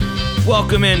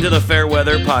Welcome into the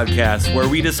Fairweather Podcast, where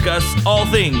we discuss all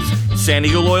things San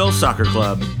Diego Loyal Soccer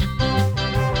Club.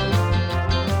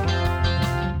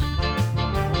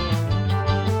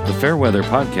 The Fairweather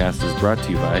Podcast is brought to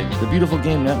you by the Beautiful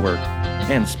Game Network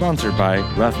and sponsored by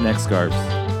Roughneck Scarves.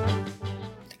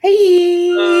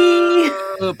 Hey!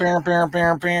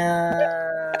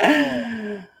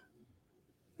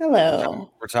 Hello.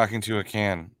 We're talking to a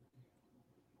can.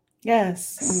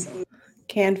 Yes.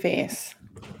 Can face.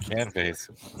 Can face.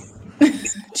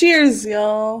 Cheers,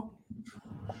 y'all.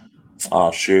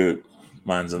 Oh shoot,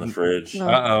 mine's in the fridge.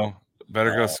 Uh-oh.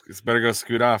 Better go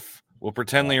scoot off. We'll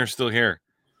pretend that you're still here.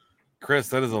 Chris,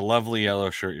 that is a lovely yellow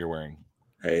shirt you're wearing.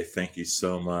 Hey, thank you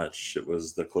so much. It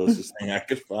was the closest thing I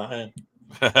could find.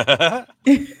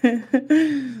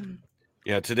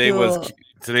 Yeah, today was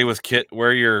Kit.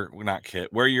 Wear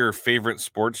your favorite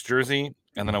sports jersey.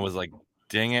 And then I was like,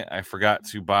 dang it, I forgot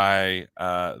to buy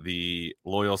the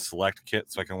Loyal Select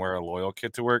kit so I can wear a Loyal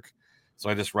kit to work. So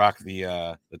I just rocked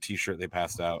the t-shirt they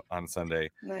passed out on Sunday.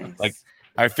 Nice. Like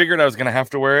I figured I was gonna have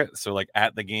to wear it. So like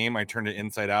at the game, I turned it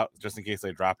inside out just in case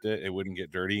I dropped it. It wouldn't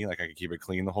get dirty. Like I could keep it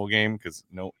clean the whole game because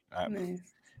Nice.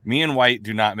 me and white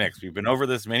do not mix. We've been over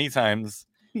this many times.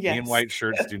 Yes. Me and white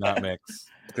shirts do not mix.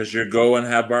 Because you're going to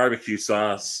have barbecue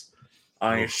sauce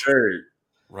on your shirt.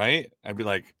 Right? I'd be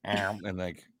like, and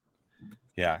like,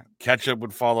 yeah, ketchup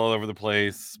would fall all over the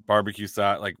place, barbecue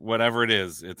sauce, like whatever it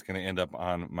is, it's going to end up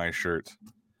on my shirt.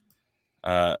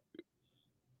 Marissa,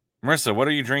 what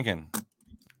are you drinking?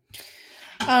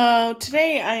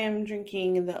 Today I am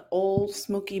drinking the Old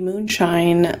Smoky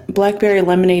Moonshine Blackberry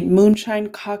Lemonade Moonshine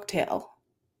Cocktail.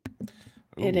 Ooh,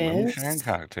 It is moonshine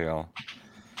cocktail.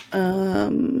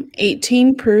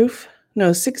 16 proof.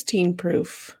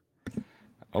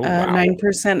 Oh, wow.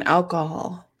 9%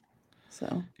 alcohol.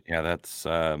 So Yeah, that's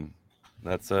a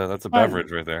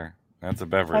beverage right there. That's a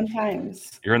beverage. fun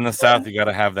times. You're in the South, you got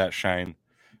to have that shine.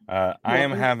 I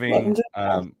am having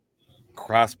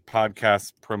cross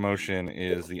podcast promotion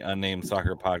is the Unnamed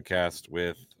Soccer Podcast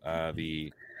with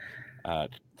the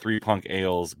Three Punk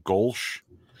Ales Golsch.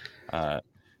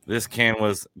 This can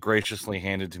was graciously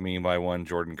handed to me by one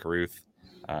Jordan Caruth.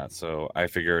 So I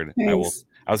figured Nice.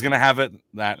 I was gonna have it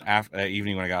that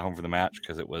evening when I got home for the match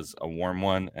because it was a warm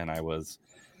one and I was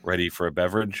ready for a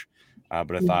beverage.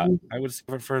 But I thought I would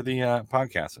save it for the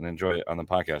podcast and enjoy it on the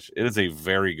podcast. It is a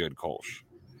very good Kolsch,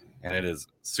 and it is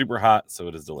super hot, so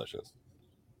it is delicious.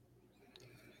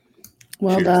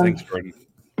 Well Cheers. done. Thanks, Jordan.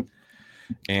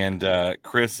 And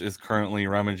Chris is currently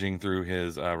rummaging through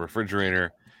his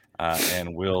refrigerator,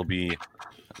 and we'll be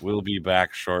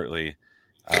back shortly.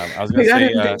 I was We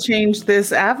gonna gotta say, change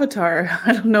this avatar.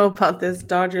 I don't know about this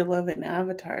Dodger loving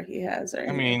avatar he has.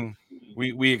 I mean,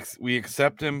 we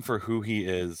accept him for who he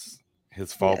is,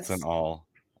 his faults and all,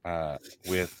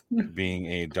 with being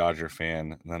a Dodger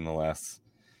fan, nonetheless.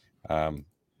 Hey,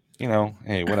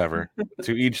 whatever.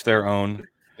 To each their own.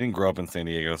 I didn't grow up in San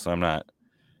Diego, so I'm not.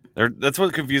 That's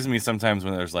what confuses me sometimes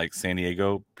when there's like San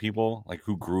Diego people like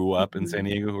who grew up in San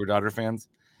Diego who are Dodger fans.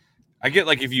 I get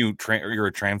like if you're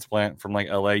a transplant from like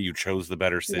LA, you chose the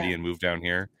better city and moved down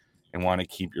here and want to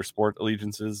keep your sport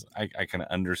allegiances. I can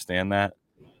understand that,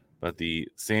 but the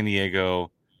San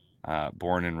Diego,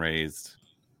 born and raised,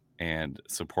 and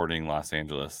supporting Los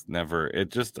Angeles, it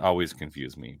just always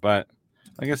confused me. But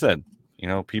like I said,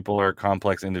 people are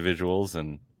complex individuals,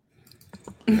 and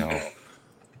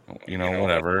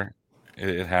whatever,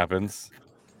 it happens.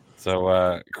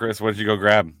 So, Chris, what did you go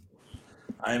grab?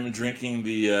 I'm drinking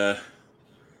the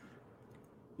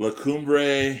La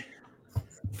Cumbre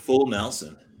Full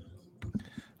Nelson.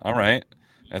 All right.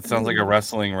 That sounds like a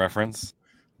wrestling reference.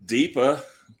 Deepa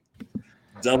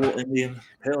Double Indian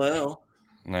Pale Ale.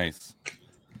 Nice.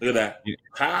 Look at that.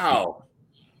 Pow.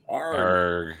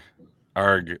 Arg.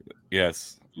 Arg.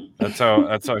 Yes. That's how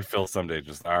I feel someday.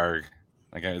 Just arg.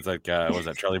 Like it's like what was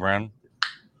that, Charlie Brown?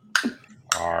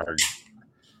 Arg.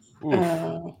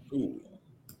 Ooh.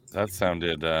 That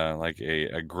sounded like a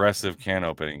aggressive can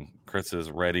opening. Chris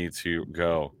is ready to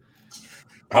go.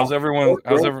 How's everyone's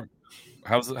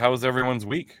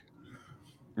week?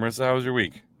 Marissa, how was your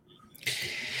week?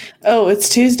 Oh, it's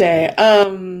Tuesday.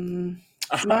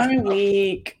 My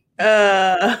week.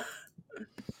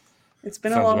 It's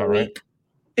been a long week.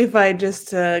 If I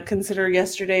just consider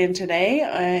yesterday and today,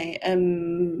 I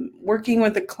am working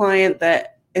with a client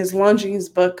that is launching his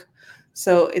book,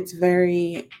 so it's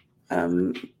very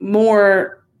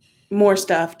more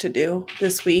stuff to do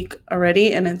this week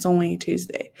already, and it's only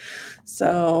Tuesday.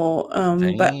 So,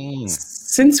 but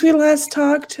since we last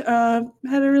talked, had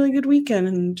a really good weekend,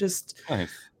 and just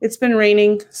it's been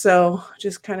raining, so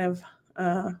just kind of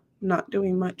not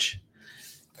doing much.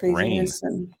 craziness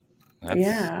and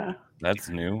That's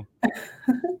new.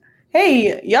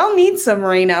 Hey, y'all need some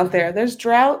rain out there. There's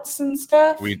droughts and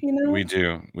stuff. We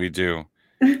do.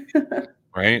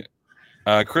 Right?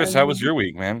 Chris, how was your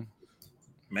week, man?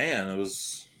 Man, it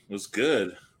was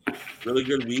good. Really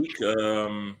good week.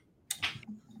 Let's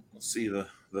see the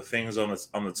things on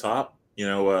the top.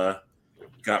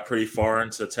 Got pretty far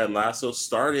into Ted Lasso.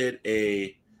 Started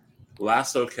a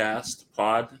Lasso Cast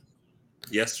pod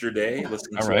yesterday.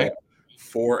 Listened to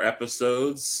 4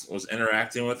 episodes. Was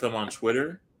interacting with them on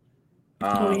Twitter.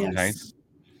 Nice.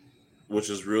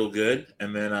 Which is real good.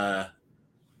 And then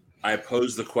I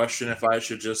posed the question if I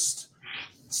should just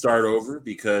start over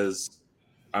because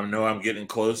I know I'm getting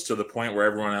close to the point where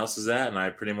everyone else is at, and I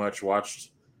pretty much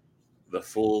watched the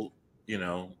full,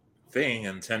 thing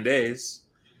in 10 days.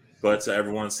 But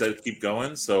everyone said keep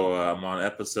going, so I'm on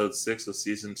episode 6 of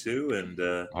season 2, and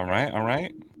all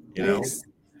right,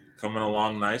 coming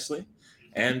along nicely.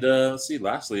 And let's see.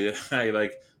 Lastly, I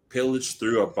pillaged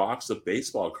through a box of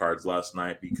baseball cards last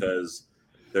night because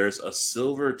there's a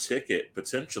silver ticket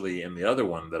potentially in the other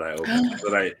one that I opened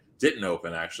that I didn't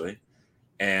open actually,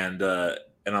 and I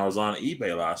was on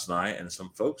eBay last night, and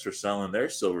some folks are selling their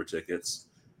silver tickets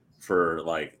for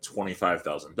like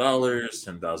 $25,000,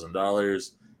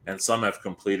 $10,000, and some have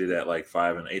completed at like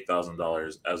 $5,000 and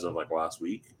 $8,000 as of like last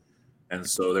week, and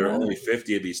so there are only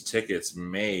 50 of these tickets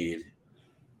made,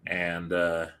 and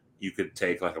you could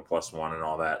take like a +1 and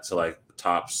all that. So like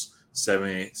Topps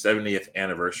 70th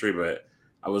anniversary. But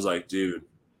I was like, dude,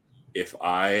 if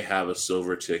I have a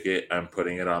silver ticket, I'm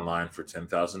putting it online for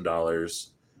 $10,000.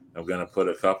 I'm going to put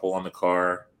a couple on the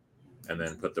car and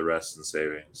then put the rest in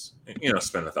savings,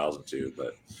 spend $1,000 too.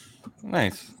 But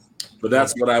nice. But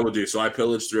that's what I would do. So I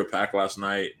pillaged through a pack last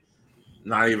night,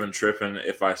 not even tripping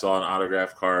if I saw an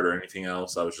autograph card or anything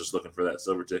else. I was just looking for that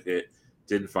silver ticket.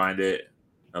 Didn't find it.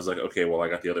 I was like, okay, well, I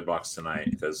got the other box tonight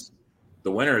because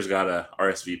the winner's got a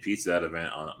RSVP to that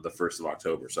event on the 1st of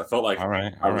October. So I felt like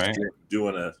I was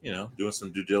doing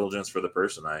some due diligence for the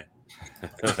person.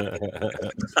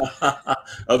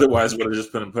 Otherwise, would have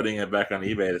just been putting it back on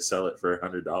eBay to sell it for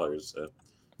 $100. So.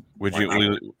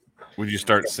 Would you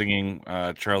start singing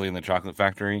Charlie and the Chocolate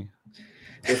Factory?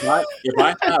 If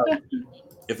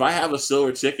I have a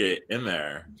silver ticket in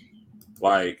there,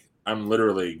 like, I'm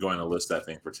literally going to list that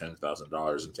thing for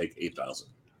 $10,000 and take $8,000.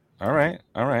 All right.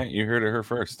 You heard it here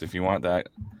first. If you want that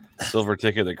silver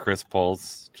ticket that Chris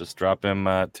pulls, just drop him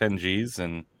 10 G's,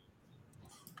 and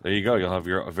there you go. You'll have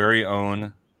your very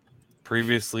own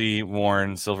previously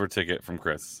worn silver ticket from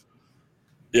Chris.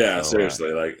 Yeah, so,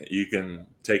 seriously. Like, you can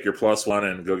take your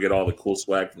 +1 and go get all the cool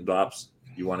swag from Topps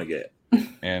you want to get.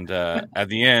 And at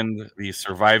the end, the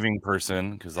surviving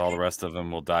person, because all the rest of them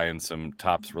will die in some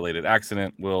Topps-related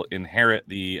accident, will inherit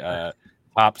the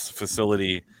Topps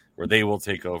facility where they will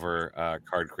take over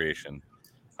card creation.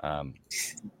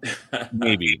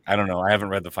 Maybe. I don't know. I haven't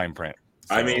read the fine print.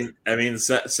 So. I mean,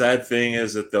 sad thing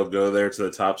is that they'll go there to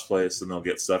the Topps place and they'll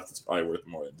get stuff that's probably worth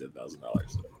more than $10,000.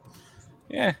 So.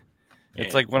 Yeah.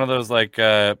 It's like one of those, pay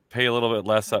a little bit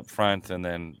less up front and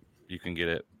then you can get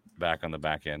it back on the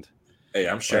back end. Hey,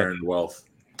 I'm sharing wealth.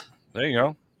 There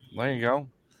you go.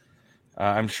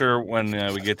 I'm sure when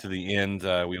we get to the end,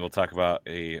 we will talk about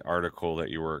a article that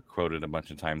you were quoted a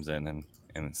bunch of times in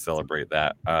and celebrate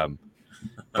that.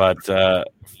 But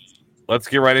let's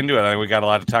get right into it. We got a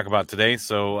lot to talk about today.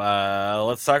 So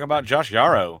let's talk about Josh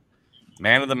Yaro,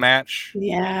 man of the match,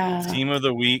 team of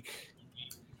the week,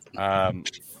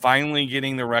 finally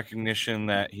getting the recognition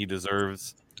that he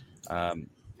deserves.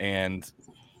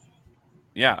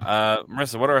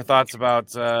 Marissa, what are our thoughts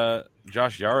about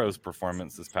Josh Yaro's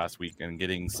performance this past week and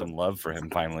getting some love for him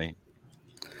finally?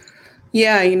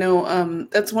 Yeah,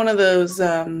 that's one of those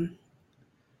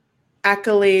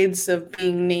accolades of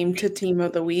being named to Team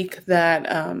of the Week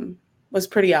that was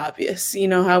pretty obvious. You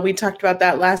know how we talked about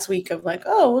that last week of like,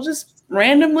 oh, we'll just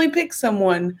randomly pick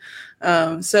someone.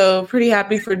 So pretty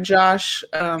happy for Josh,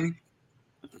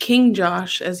 King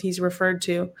Josh, as he's referred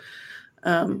to.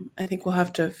 I think we'll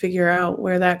have to figure out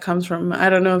where that comes from. I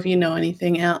don't know if you know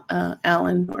anything,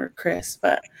 Alan or Chris,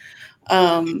 but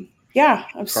I'm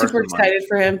super excited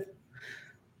for him.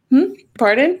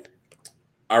 Pardon?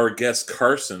 Our guest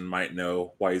Carson might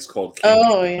know why he's called King.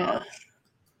 Oh, yeah.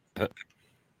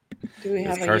 Do we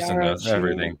have Carson knows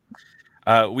everything?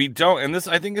 We don't, and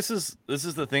I think this is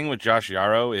the thing with Josh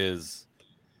Yaro is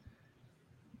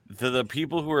the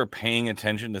people who are paying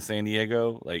attention to San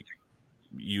Diego, like,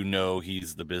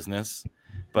 he's the business,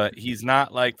 but he's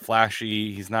not like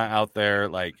flashy. He's not out there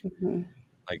like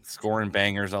like scoring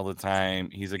bangers all the time.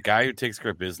 He's a guy who takes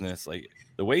care of business. Like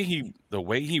the way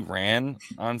he ran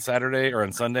on Saturday or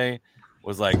on Sunday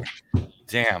was like,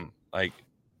 damn, like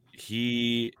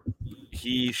he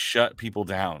shut people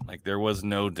down. Like there was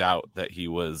no doubt that he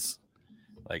was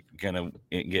like gonna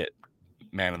get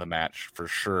man of the match for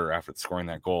sure after scoring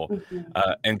that goal.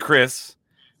 Mm-hmm. And Chris,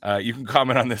 you can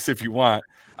comment on this if you want.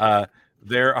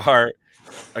 There are,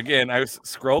 again, I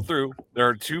scrolled through. There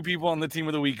are 2 people on the team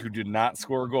of the week who did not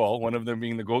score a goal, one of them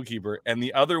being the goalkeeper. And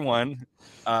the other one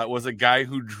was a guy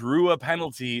who drew a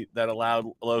penalty that allowed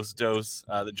Los Dos,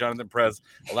 that Jonathan Perez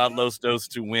allowed Los Dos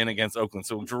to win against Oakland.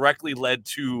 So directly led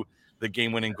to the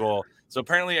game-winning goal. So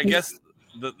apparently, I guess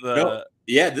no,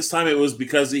 yeah, this time it was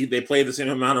because they played the same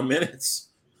amount of minutes.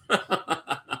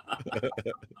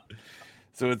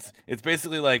 So it's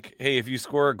basically like, hey, if you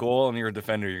score a goal and you're a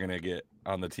defender, you're gonna get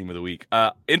on the team of the week.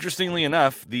 Interestingly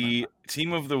enough, the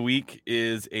team of the week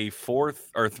is a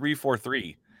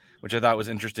 3-4-3, which I thought was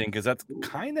interesting because that's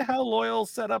kind of how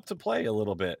Loyal's set up to play a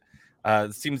little bit.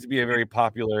 It seems to be a very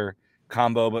popular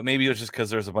combo, but maybe it was just because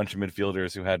there's a bunch of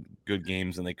midfielders who had good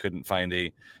games and they couldn't find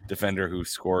a defender who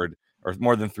scored, or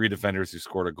more than 3 defenders who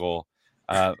scored a goal.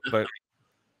 But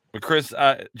Chris,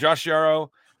 Josh Yaro,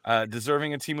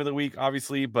 deserving a team of the week,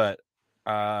 obviously, but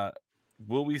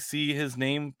will we see his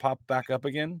name pop back up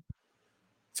again?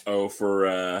 Oh, for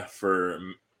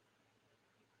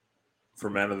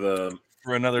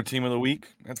another team of the week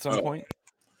at some point?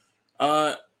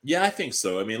 Yeah, I think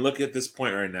so. I mean, look at this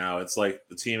point right now. It's like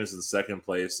the team is in second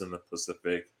place in the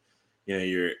Pacific. You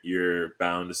know, you're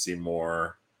bound to see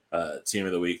more team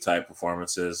of the week type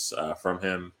performances from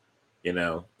him. You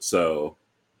know, so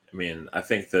I mean, I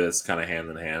think that it's kind of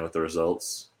hand in hand with the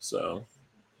results. So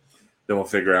then we'll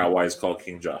figure out why he's called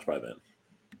King Josh by then.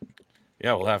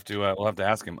 Yeah, we'll have to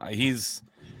ask him.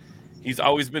 He's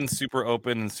always been super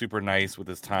open and super nice with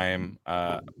his time.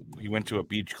 He went to a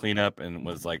beach cleanup and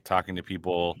was like talking to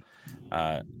people,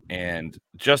 and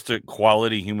just a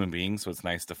quality human being. So it's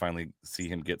nice to finally see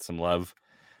him get some love,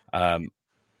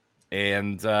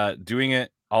 and doing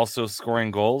it, also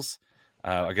scoring goals.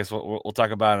 I guess we'll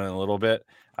talk about it in a little bit.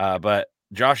 But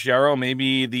Josh Yaro,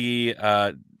 maybe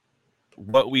the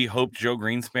what we hoped Joe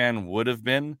Greenspan would have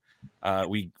been.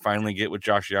 We finally get with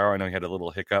Josh Yaro. I know he had a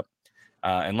little hiccup.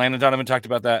 And Landon Donovan talked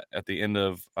about that at the end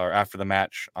of or after the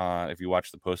match. If you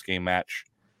watch the post-game match,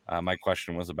 my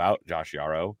question was about Josh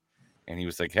Yaro, and he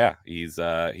was like, "Yeah, he's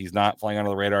not flying under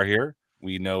the radar here.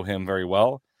 We know him very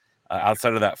well.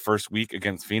 Outside of that first week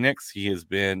against Phoenix, he has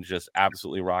been just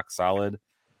absolutely rock solid.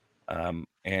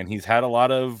 And he's had a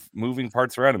lot of moving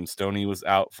parts around him. Stoney was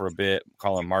out for a bit.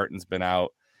 Colin Martin's been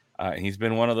out. And he's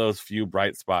been one of those few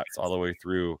bright spots all the way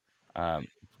through,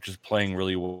 just playing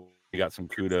really well. He got some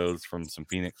kudos from some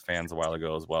Phoenix fans a while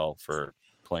ago as well for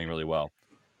playing really well.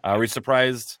 Are we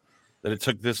surprised that it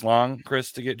took this long,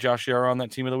 Chris, to get Josh Yaro on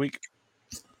that team of the week?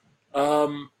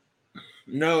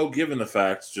 No, given the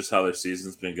facts, just how their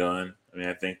season's been going. I mean,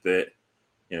 I think that,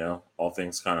 you know, all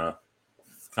things kind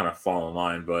of fall in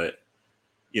line, but,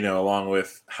 you know, along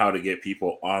with how to get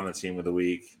people on the team of the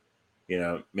week, you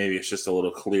know, maybe it's just a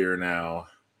little clearer now.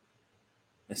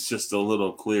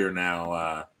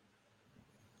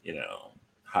 You know,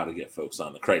 how to get folks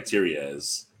on. The criteria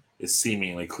is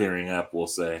seemingly clearing up, we'll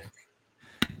say.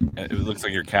 It looks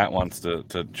like your cat wants to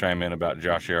chime in about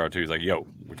Josh Yaro too. He's like, "Yo,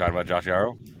 we're talking about Josh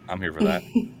Yaro. I'm here for that."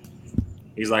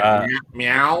 He's like,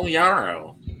 meow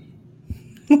Yaro.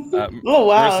 Oh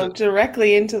wow!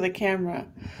 Directly into the camera.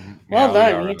 Well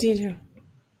done, you teacher.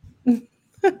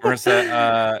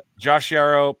 Marissa, Josh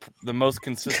Yaro, the most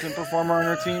consistent performer on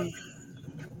our team.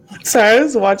 Sorry, I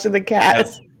was watching the cat.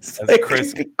 As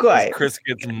Chris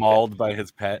gets mauled by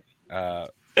his pet.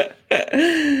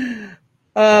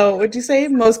 What'd you say?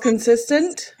 Most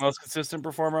consistent? Most consistent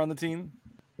performer on the team?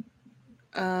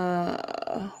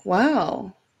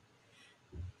 Wow.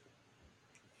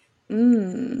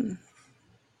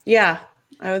 Yeah,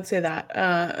 I would say that.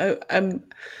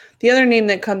 The other name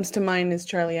that comes to mind is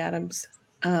Charlie Adams.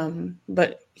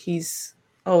 But he's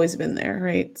always been there,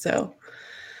 right? So,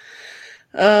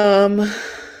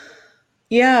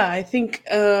 yeah, I think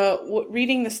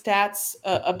reading the stats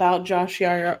about Josh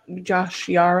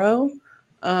Yaro,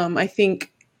 I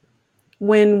think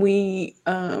when we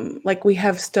we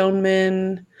have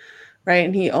Stoneman, right,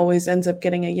 and he always ends up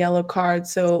getting a yellow card,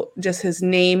 so just his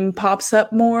name pops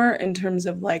up more in terms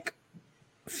of like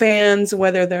fans,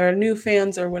 whether they're new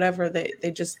fans or whatever.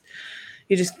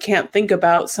 You just can't think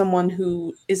about someone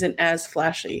who isn't as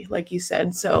flashy, like you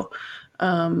said. So,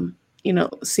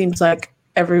 seems like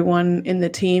everyone in the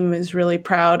team is really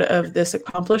proud of this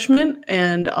accomplishment,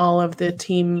 and all of the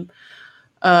team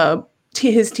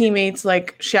his teammates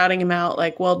like shouting him out,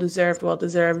 like well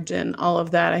deserved, and all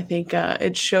of that. I think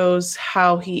it shows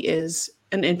how he is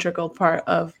an integral part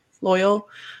of Loyal,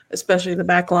 especially the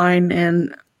back line,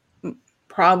 and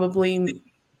probably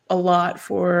a lot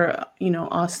for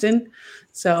Austin.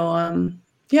 So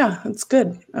yeah, it's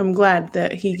good. I'm glad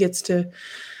that he gets to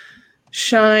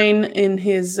shine in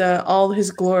his all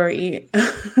his glory.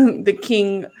 The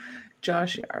King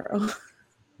Josh Yarrow.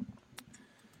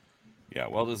 Yeah,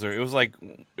 well deserved.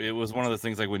 It was one of the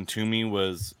things like when Toomey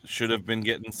should have been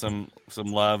getting some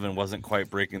love and wasn't quite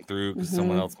breaking through because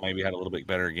someone else maybe had a little bit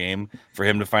better game. For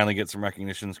him to finally get some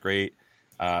recognition is great.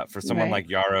 For someone like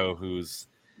Yarrow, who's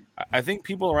I think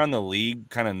people around the league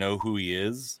kind of know who he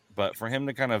is, but for him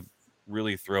to kind of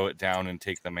really throw it down and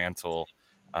take the mantle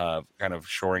of kind of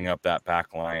shoring up that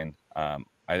back line,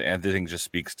 I think just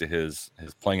speaks to his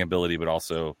playing ability, but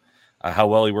also how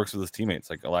well he works with his teammates.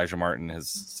 Like Elijah Martin has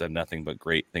said nothing but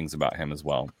great things about him as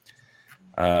well.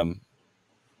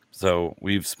 So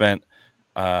we've spent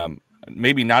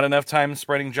maybe not enough time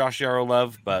spreading Josh Yarrow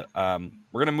love, but we're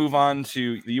going to move on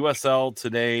to the USL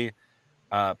today.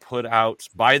 Put out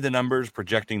by the numbers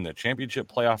projecting the championship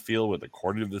playoff field with a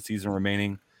quarter of the season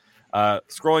remaining.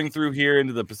 Scrolling through here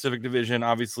into the Pacific Division,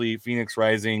 obviously Phoenix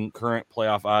Rising current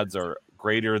playoff odds are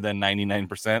greater than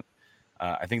 99%.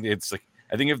 I think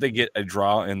if they get a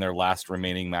draw in their last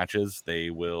remaining matches, they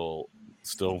will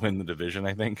still win the division,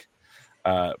 I think.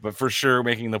 But for sure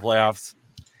making the playoffs.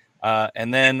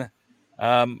 And then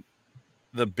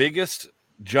the biggest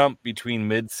jump between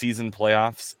mid-season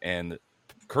playoffs and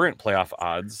current playoff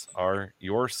odds are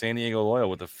your San Diego Loyal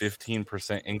with a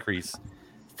 15% increase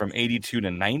from 82 to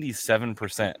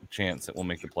 97% chance that we'll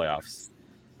make the playoffs.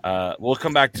 We'll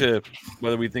come back to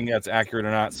whether we think that's accurate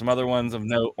or not. Some other ones of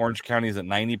note: Orange County is at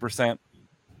 90%.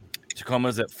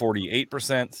 Tacoma's at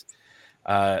 48%.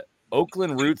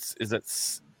 Oakland Roots is at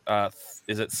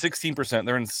 16%.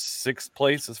 They're in sixth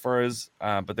place as far as,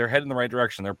 but they're heading in the right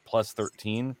direction. They're plus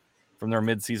 13 from their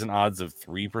midseason odds of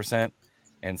 3%.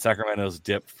 And Sacramento's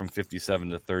dipped from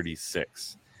 57 to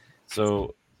 36.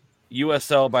 So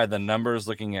USL by the numbers,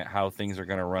 looking at how things are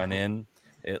going to run in,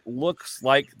 it looks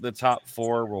like the top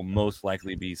four will most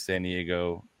likely be San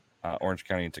Diego, Orange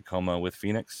County, and Tacoma with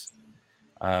Phoenix.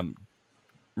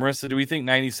 Marissa, do we think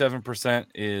 97%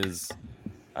 is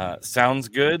sounds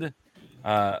good,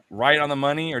 right on the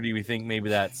money, or do we think maybe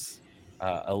that's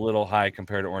a little high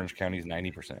compared to Orange County's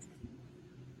 90%?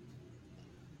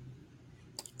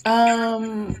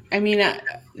 I mean,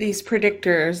 these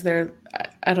predictors,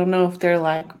 I don't know if they're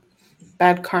like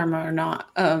bad karma or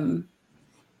not,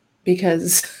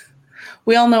 because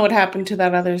we all know what happened to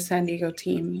that other San Diego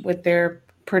team with their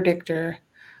predictor.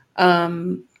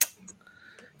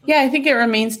 Yeah, I think it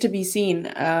remains to be seen.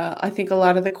 I think a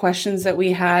lot of the questions that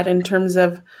we had in terms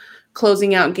of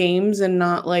closing out games and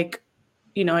not like,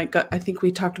 I think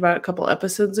we talked about it a couple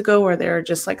episodes ago where they're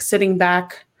just like sitting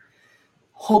back,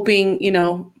 hoping,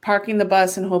 parking the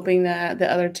bus and hoping that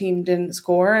the other team didn't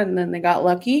score, and then they got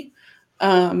lucky.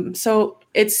 So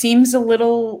it seems a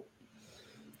little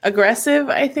aggressive,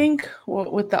 I think,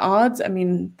 with the odds. I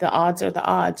mean, the odds are the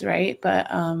odds, right? But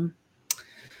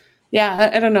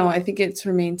yeah, I don't know. I think it's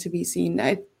remained to be seen.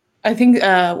 I think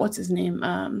what's his name?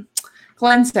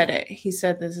 Glenn said it. He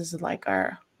said this is like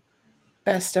our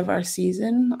best of our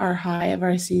season, our high of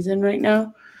our season right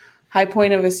now. High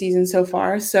point of a season so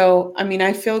far. So, I mean,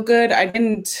 I feel good. I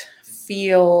didn't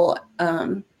feel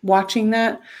watching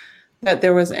that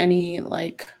there was any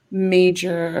like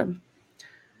major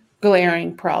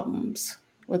glaring problems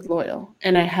with Loyal.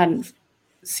 And I hadn't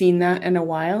seen that in a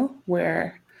while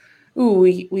where,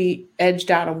 we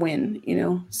edged out a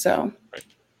win, So,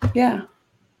 yeah,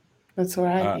 that's what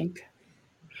I think.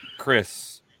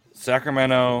 Chris,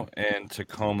 Sacramento and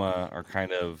Tacoma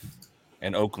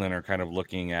and Oakland are kind of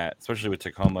looking at, especially with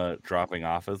Tacoma dropping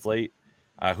off as late.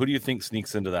 Who do you think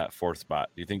sneaks into that fourth spot?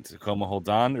 Do you think Tacoma holds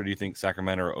on, or do you think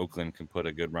Sacramento or Oakland can put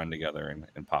a good run together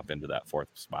and pop into that fourth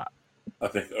spot? I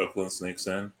think Oakland sneaks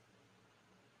in.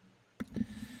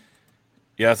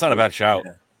 Yeah, that's not a bad shout.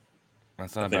 Yeah.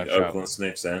 That's not I a bad think shout. Oakland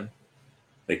sneaks in.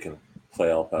 They can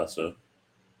play El Paso.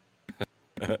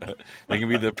 They can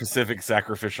be the Pacific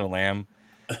sacrificial lamb.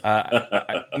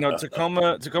 Tacoma's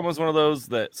one of those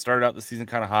that started out the season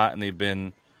kind of hot, and they've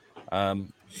been,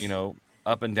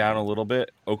 up and down a little bit.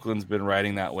 Oakland's been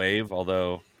riding that wave,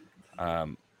 although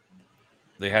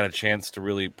they had a chance to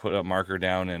really put a marker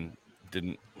down and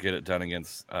didn't get it done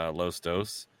against Los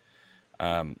Dos.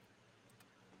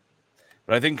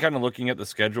 But I think kind of looking at the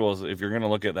schedules, if you're going to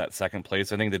look at that second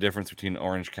place, I think the difference between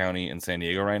Orange County and San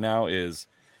Diego right now is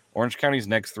Orange County's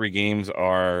next three games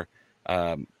are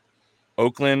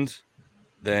Oakland,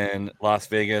 then Las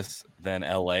Vegas, then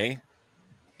LA.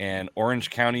 And Orange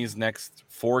County's next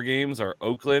 4 games are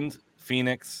Oakland,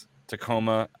 Phoenix,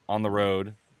 Tacoma on the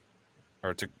road,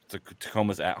 or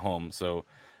Tacoma's at home. So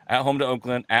at home to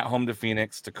Oakland, at home to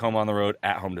Phoenix, Tacoma on the road,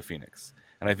 at home to Phoenix.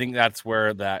 And I think that's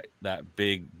where that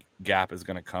big gap is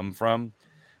going to come from.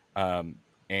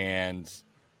 And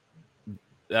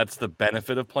that's the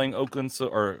benefit of playing Oakland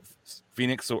or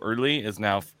Phoenix so early, is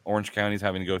now Orange County's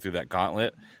having to go through that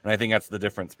gauntlet. And I think that's the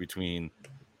difference between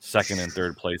second and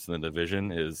third place in the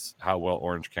division, is how well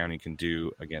Orange County can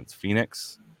do against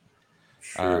Phoenix.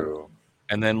 True.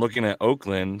 And then looking at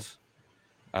Oakland,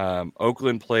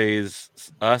 Oakland plays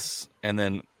us and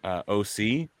then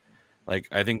OC. Like,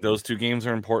 I think those 2 games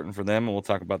are important for them, and we'll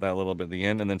talk about that a little bit at the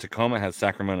end. And then Tacoma has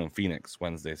Sacramento and Phoenix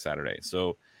Wednesday, Saturday.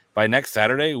 So by next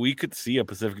Saturday, we could see a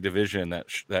Pacific Division that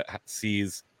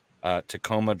sees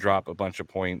Tacoma drop a bunch of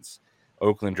points,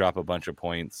 Oakland drop a bunch of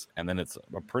points, and then it's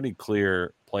a pretty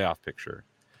clear playoff picture.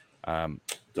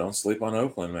 Don't sleep on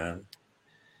Oakland, man.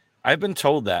 I've been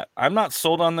told that. I'm not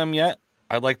sold on them yet.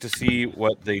 I'd like to see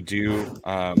what they do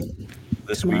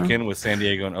this weekend with San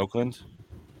Diego and Oakland,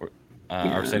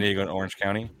 or San Diego and Orange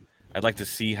County. I'd like to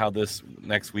see how this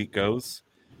next week goes.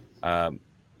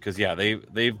 Because,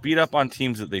 they've beat up on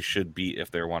teams that they should beat if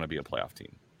they want to be a playoff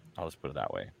team. I'll just put it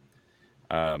that way.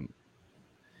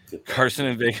 Carson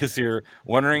in Vegas here,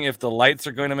 wondering if the Lights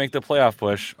are going to make the playoff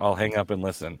push. I'll hang up and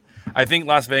listen. I think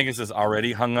Las Vegas has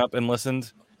already hung up and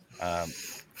listened.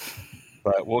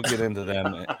 But we'll get into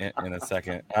them in a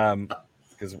second.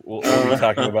 Because we'll be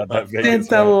talking about that Vegas. Did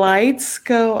the Lights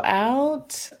go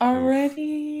out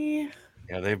already?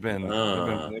 Yeah, they've been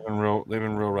real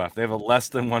rough. They have a less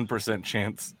than 1%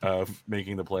 chance of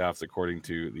making the playoffs according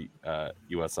to the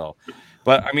USL.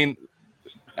 But I mean,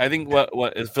 I think what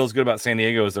it feels good about San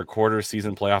Diego is their quarter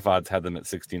season playoff odds had them at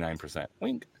 69%.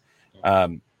 Wink.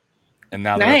 And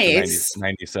now they're up to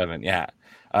 97. Yeah.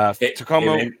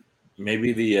 Tacoma.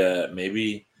 Maybe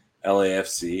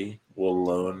LAFC will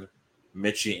loan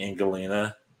Mitchie and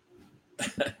Galena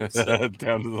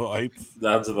down to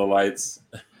the Lights.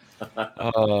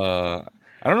 I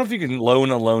don't know if you can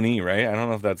loan a loanee, right? I don't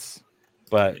know if that's,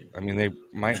 but I mean, they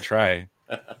might try,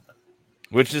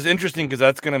 which is interesting because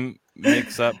that's going to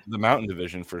mix up the Mountain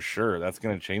Division for sure. That's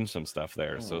going to change some stuff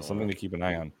there. So something to keep an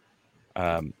eye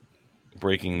on.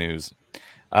 Breaking news.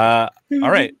 All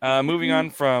right. Moving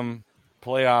on from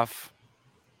playoff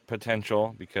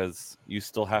potential, because you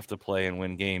still have to play and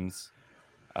win games.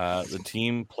 The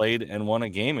team played and won a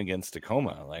game against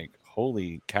Tacoma. Like,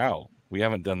 holy cow. We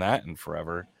haven't done that in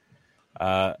forever.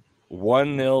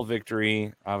 1-0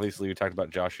 victory. Obviously, we talked about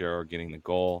Josh Yarrow getting the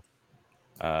goal.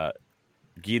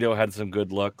 Guido had some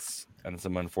good looks and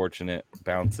some unfortunate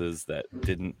bounces that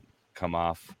didn't come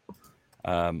off.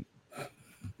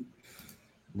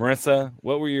 Marissa,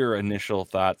 what were your initial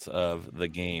thoughts of the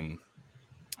game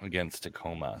against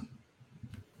Tacoma?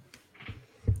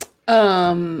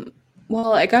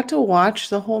 Well, I got to watch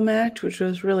the whole match, which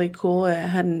was really cool. I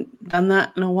hadn't done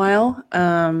that in a while.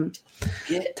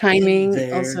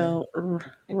 Timing, also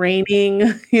raining,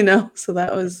 so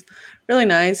that was really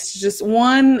nice. Just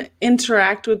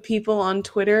interact with people on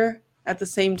Twitter at the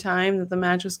same time that the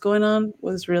match was going on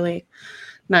was really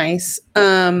nice.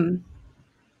 I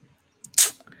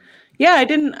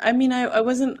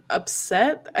wasn't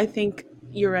upset. I think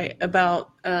you're right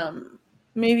about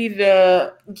maybe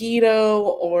the Guido,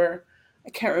 or I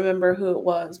can't remember who it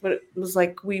was, but it was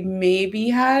like we maybe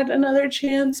had another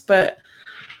chance, but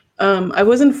I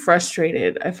wasn't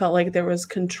frustrated. I felt like there was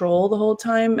control the whole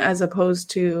time, as opposed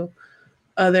to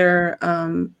other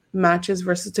matches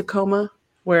versus Tacoma,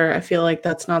 where I feel like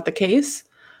that's not the case.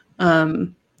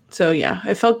 So yeah,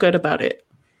 I felt good about it.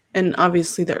 And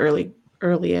obviously the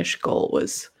early-ish goal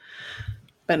was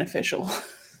beneficial.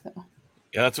 So.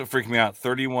 Yeah, that's what freaked me out.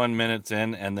 31 minutes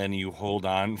in, and then you hold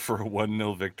on for a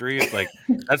 1-0 victory. It's like,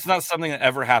 that's not something that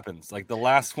ever happens. Like, the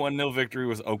last 1-0 victory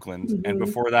was Oakland, and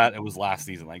before that, it was last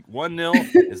season. Like,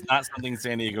 1-0 is not something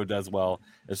San Diego does well,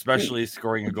 especially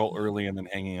scoring a goal early and then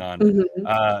hanging on.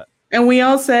 And we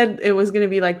all said it was going to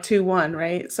be like 2-1,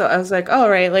 right? So I was like, all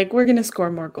right, like, we're going to score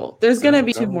more goals. There's going to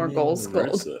be 2 more goals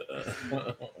scored.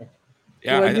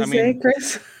 Yeah, what did you say,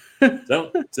 Chris?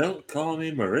 Don't call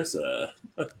me Marissa.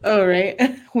 Oh, right.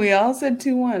 We all said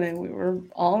 2-1, and we were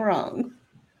all wrong.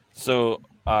 So,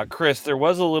 Chris, there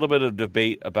was a little bit of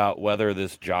debate about whether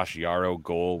this Josh Yarrow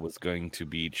goal was going to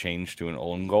be changed to an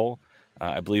own goal.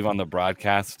 I believe on the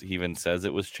broadcast, he even says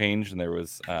it was changed, and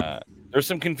there's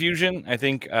some confusion. I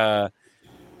think Statman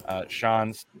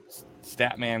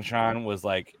Sean was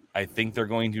like, I think they're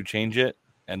going to change it.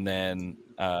 And then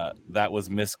that was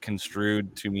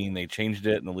misconstrued to mean they changed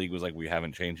it, and the league was like, we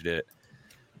haven't changed it.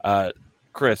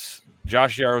 Chris,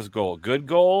 Josh Yaro's goal, good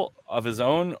goal of his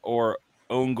own or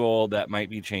own goal that might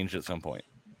be changed at some point?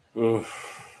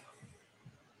 Oof.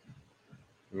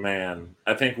 Man,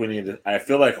 I think I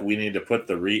feel like we need to put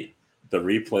the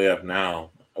replay up now.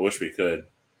 I wish we could,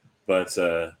 but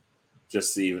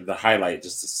just see the highlight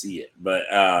just to see it. But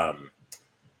I'll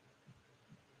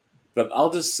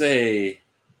just say,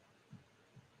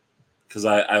 because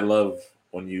I love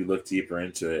when you look deeper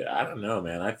into it. I don't know,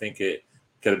 man. I think it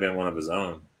could have been one of his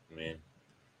own. I mean,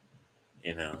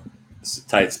 it's a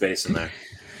tight space in there.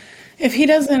 If he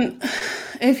doesn't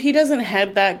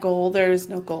head that goal, there is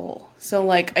no goal. So,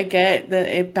 like, I get that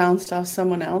it bounced off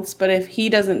someone else, but if he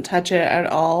doesn't touch it at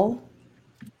all,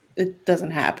 it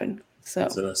doesn't happen. So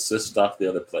it's an assist off the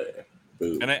other player.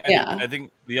 Boom. And I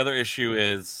think the other issue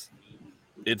is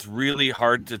it's really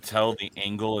hard to tell the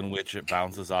angle in which it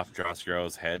bounces off Josh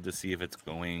Yaro's head to see if it's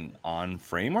going on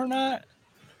frame or not.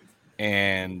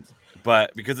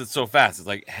 But because it's so fast, it's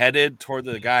like headed toward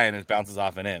the guy and it bounces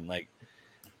off and in. Like,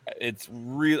 it's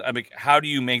really, I mean, how do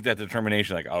you make that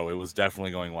determination? Like, oh, it was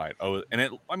definitely going wide. Oh, and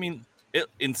it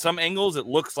in some angles it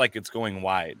looks like it's going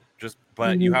wide.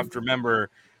 But you have to remember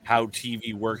how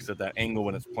TV works at that angle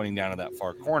when it's pointing down to that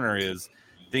far corner is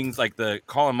things like the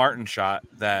Colin Martin shot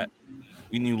that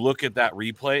when you look at that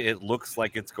replay, it looks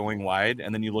like it's going wide,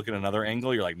 and then you look at another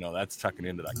angle, you're like, no, that's tucking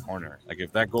into that corner. Like,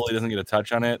 if that goalie doesn't get a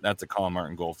touch on it, that's a Colin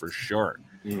Martin goal for sure,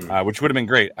 which would have been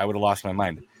great. I would have lost my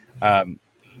mind.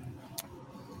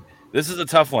 This is a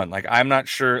tough one. Like, I'm not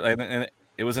sure. And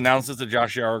it was announced as a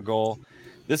Josh Yaro goal.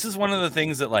 This is one of the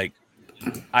things that, like,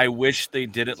 I wish they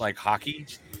did it like hockey,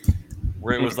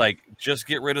 where it was like, just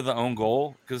get rid of the own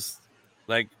goal, because,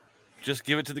 like, just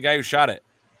give it to the guy who shot it.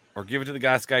 Or give it to the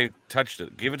guy who touched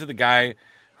it. Give it to the guy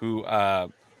who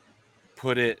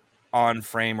put it on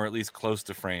frame or at least close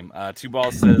to frame. Two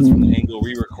Balls says from the angle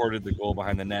we recorded the goal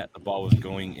behind the net, the ball was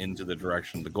going into the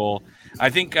direction of the goal. I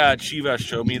think Chiva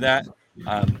showed me that.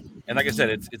 And like I said,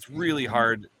 it's really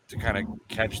hard to kind of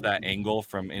catch that angle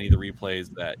from any of the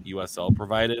replays that USL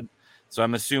provided. So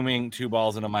I'm assuming Two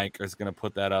Balls and a Mic is going to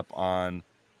put that up on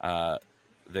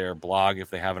their blog if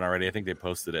they haven't already. I think they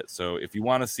posted it. So if you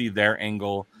want to see their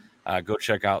angle, go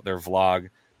check out their vlog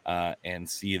and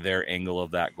see their angle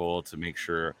of that goal to make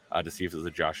sure to see if it's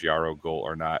a Josh Yaro goal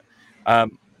or not.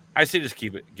 I say just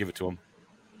give it to him.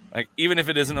 Like, even if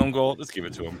it is an own goal, just give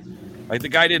it to him. Like, the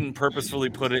guy didn't purposefully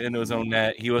put it into his own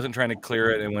net. He wasn't trying to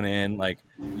clear it and went in. Like,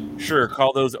 sure,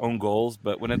 call those own goals,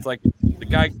 but when it's like the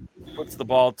guy puts the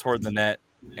ball toward the net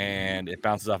and it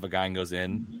bounces off a guy and goes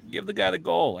in, give the guy the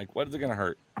goal. Like, what is it going to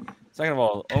hurt? Second of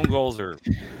all, own goals are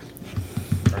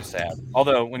sad.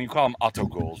 Although, when you call them auto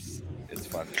goals, it's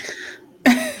fun.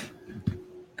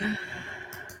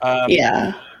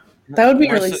 Yeah. That would be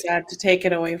really sad to take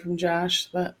it away from Josh.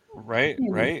 But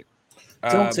Right.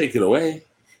 Don't take it away.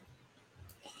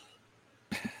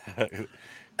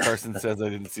 Carson says I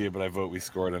didn't see it, but I vote we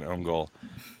scored an own goal.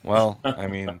 Well, I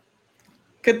mean,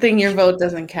 good thing your vote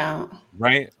doesn't count.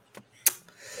 Right?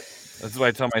 That's why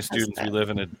I tell my students we live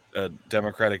in a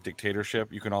democratic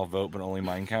dictatorship. You can all vote, but only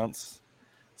mine counts.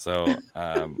 So,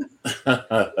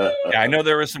 I know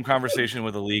there was some conversation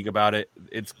with the league about it.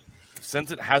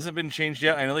 Since it hasn't been changed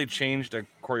yet. I know they changed a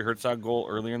Corey Herzog goal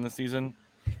earlier in the season.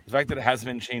 The fact that it hasn't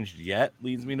been changed yet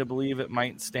leads me to believe it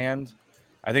might stand.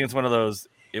 I think it's one of those,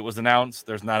 it was announced,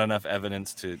 there's not enough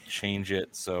evidence to change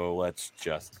it, so let's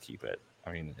just keep it.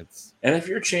 I mean, and if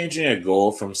you're changing a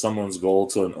goal from someone's goal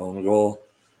to an own goal,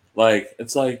 like,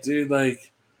 it's like, dude,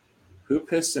 like, who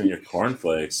pissed in your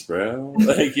cornflakes, bro?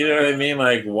 Like, you know what I mean?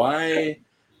 Like, why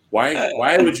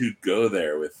would you go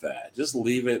there with that? Just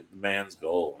leave it man's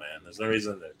goal, man. There's no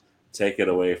reason to take it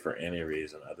away for any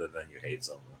reason other than you hate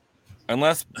someone.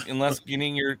 Unless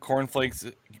getting your cornflakes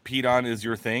peed on is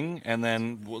your thing, and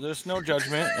then there's no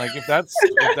judgment. Like, if that's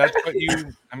what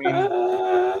you, I mean,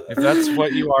 if that's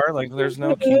what you are, like, there's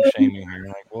no kink shaming here.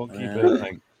 Like, we'll keep it.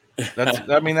 Like, that's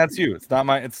you. It's not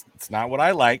what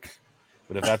I like,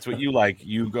 but if that's what you like,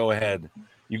 you go ahead.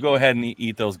 You go ahead and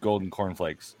eat those golden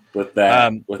cornflakes. With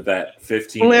that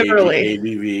 15 literally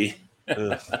ABV.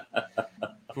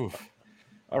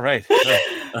 All right.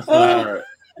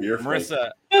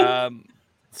 Marissa,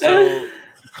 so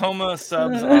Coma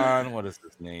subs on, what is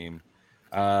his name?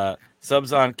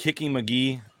 Subs on Kicky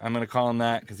McGee. I'm going to call him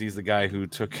that because he's the guy who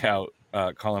took out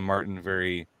Colin Martin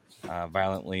very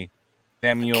violently.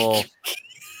 Samuel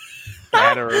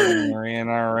Adarin.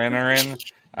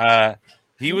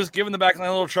 He was giving the back line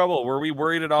a little trouble. Were we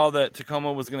worried at all that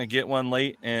Tacoma was going to get one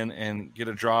late and get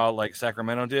a draw like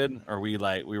Sacramento did? Or we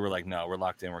were like, no, we're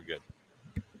locked in, we're good?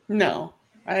 No.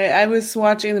 I was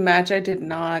watching the match. I did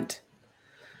not.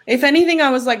 If anything,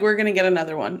 I was like, we're going to get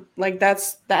another one. Like,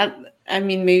 that's that. I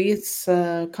mean, maybe it's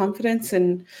confidence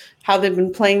in how they've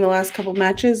been playing the last couple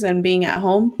matches and being at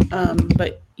home.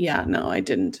 But yeah, no, I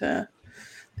didn't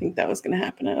think that was going to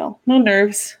happen at all. No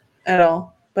nerves at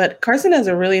all. But Carson has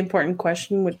a really important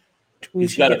question, which we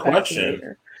He's should got get a back to question.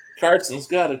 later. Carson's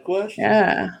got a question.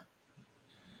 Yeah.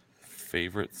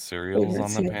 Favorite cereals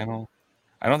on the panel?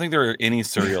 I don't think there are any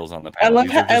cereals on the panel. I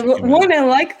like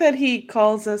that he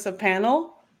calls us a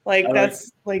panel. Like,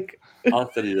 that's like. I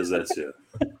like that he does that too.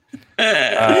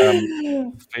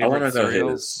 I want to know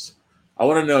his. I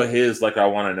want to know his like I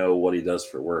want to know what he does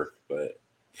for work, but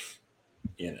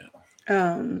you know.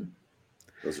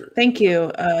 Thank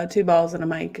you. 2 balls and a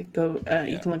mic. Go.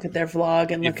 You can look at their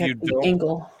vlog and look at the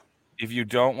angle. If you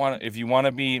want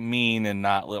to be mean and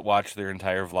not watch their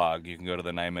entire vlog, you can go to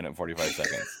the 9 minute 45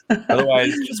 seconds.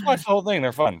 Otherwise, just watch the whole thing.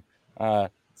 They're fun.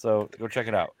 So go check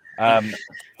it out.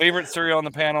 Favorite cereal on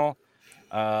the panel?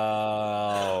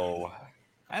 I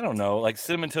don't know. Like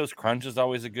Cinnamon Toast Crunch is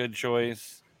always a good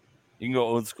choice. You can go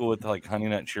old school with like Honey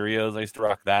Nut Cheerios. I used to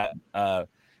rock that.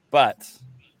 But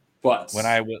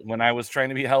when I was trying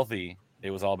to be healthy, it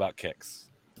was all about Kix.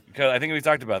 Because I think we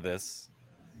talked about this.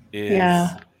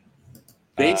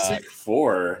 Basic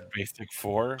Four. Basic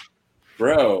Four?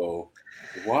 Bro,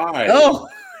 why? Oh.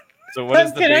 So what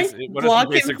is the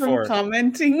Basic Four?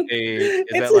 Commenting?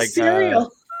 It's a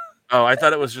cereal. I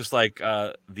thought it was just like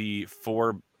the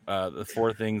four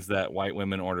things that white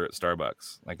women order at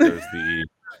Starbucks. Like there's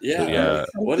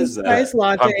what is that? Spice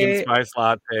latte. Pumpkin spice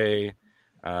latte.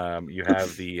 You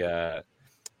have the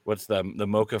what's the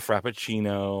mocha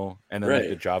frappuccino, and then like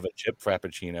the Java chip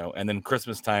frappuccino, and then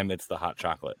Christmas time it's the hot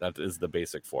chocolate. That is the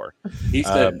Basic Four. He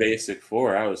said Basic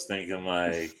Four. I was thinking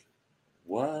like,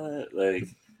 what? Like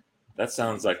that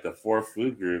sounds like the 4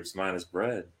 food groups minus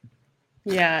bread.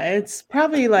 Yeah, it's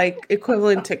probably like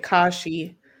equivalent to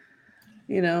Kashi.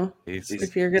 You know,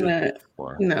 if you're gonna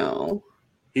no.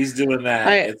 He's doing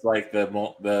that. It's like the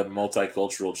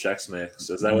multicultural Chex Mix.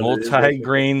 Is that what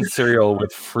multi-grain cereal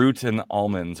with fruit and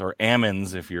almonds, or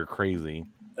almonds if you're crazy.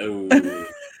 Oh.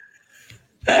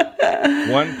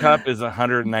 1 cup is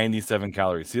 197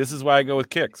 calories. See, this is why I go with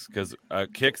Kix, because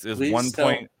Kix is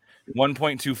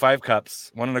 1.25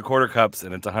 cups, 1.25 cups,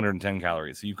 and it's 110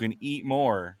 calories. So you can eat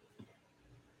more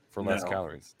for less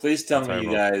calories. Please tell me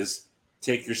you guys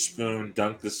take your spoon,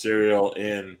 dunk the cereal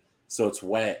in so it's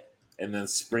wet, and then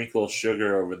sprinkle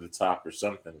sugar over the top or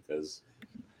something, because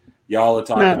y'all are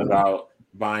talking about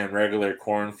buying regular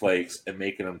cornflakes and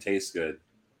making them taste good.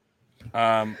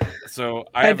 So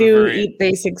I do eat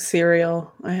basic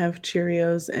cereal. I have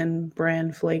Cheerios and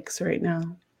Bran Flakes right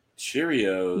now.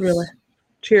 Cheerios? Really?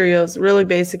 Cheerios. Really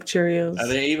basic Cheerios. Are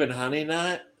they even Honey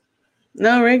Nut?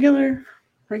 No, regular.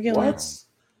 What?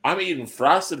 I'm eating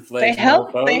Frosted Flakes. They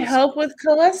help with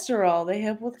cholesterol.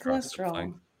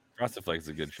 Frosted Flakes is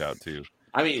a good shout too.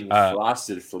 I'm eating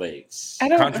Frosted Flakes. I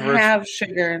don't have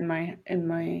sugar in my.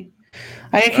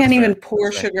 I can't even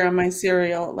pour sugar on my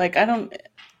cereal. Like I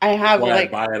have like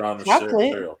buy it on the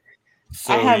chocolate. Cereal.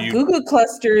 So I have Google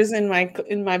clusters in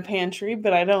my pantry,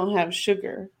 but I don't have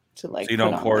sugar to like. So you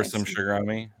don't pour some sugar on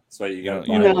me. So you don't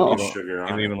sugar on.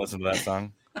 You don't even listen to that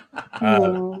song.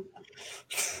 No.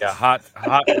 Yeah, hot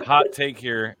take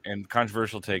here and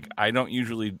controversial take. I don't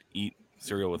usually eat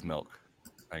cereal with milk.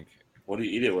 Like, what do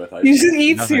you eat it with? You just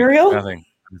eat cereal? Nothing.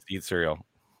 I just eat cereal.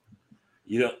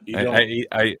 You don't. I eat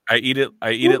it.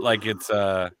 I eat it like it's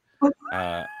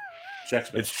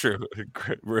it's true.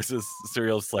 Versus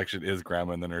cereal selection is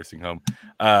grandma in the nursing home.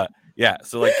 Yeah.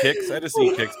 So like Kix, I just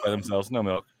eat Kix by themselves, no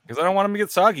milk, because I don't want them to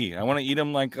get soggy. I want to eat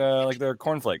them like they're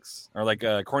cornflakes or like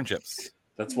corn chips.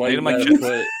 That's why you gotta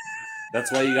put. That's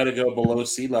why you got to go below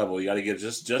sea level. You got to get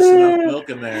just enough milk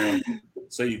in there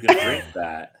so you can drink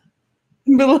that.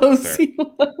 Below sea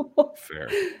level. Fair.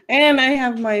 And I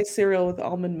have my cereal with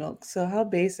almond milk. So how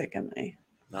basic am I?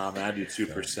 Nah, man, I do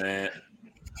 2%.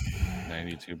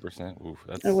 92%. Oof,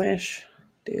 that's. I wish,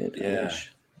 dude. Yeah. I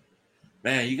wish.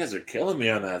 Man, you guys are killing me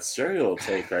on that cereal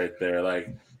take right there.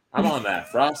 Like, I'm on that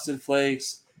Frosted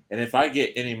Flakes, and if I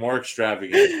get any more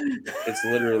extravagant, it's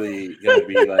literally gonna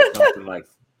be like something like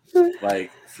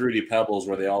Fruity Pebbles,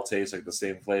 where they all taste like the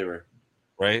same flavor.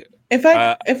 Right. If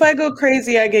I go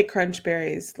crazy, I get Crunch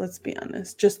Berries. Let's be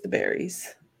honest, just the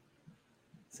berries.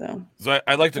 So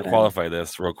I'd like to qualify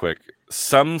this real quick.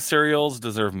 Some cereals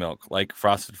deserve milk, like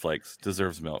Frosted Flakes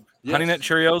deserves milk. Yes. Honey Nut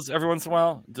Cheerios every once in a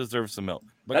while deserves some milk.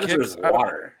 But that deserves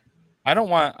water. I don't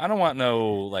want no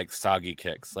like soggy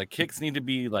kicks. Like kicks need to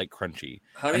be like crunchy.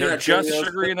 Honey, and they're just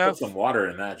sugary enough. Put some water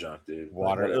in that junk, dude.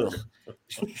 Water.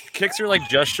 Kicks are like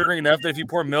just sugary enough that if you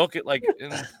pour milk, it like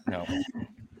no.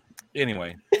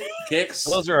 Anyway, kicks.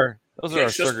 Those are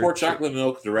just pour chocolate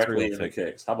milk directly in the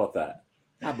kicks. How about that?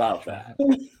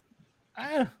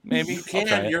 Maybe you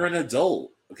can. You're an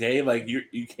adult, okay? Like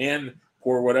you can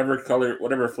pour whatever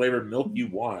flavored milk you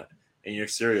want in your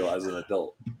cereal as an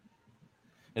adult.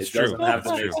 It doesn't have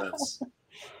to make sense.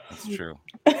 That's true.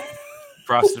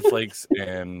 Frosted Flakes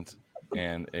and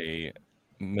a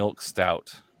milk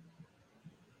stout.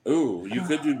 Ooh, you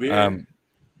could do beer.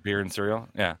 Beer and cereal.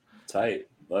 Yeah. Tight.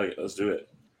 Let's do it.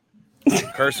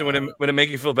 Carson, would it make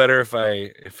you feel better if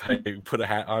I put a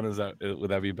hat on? Would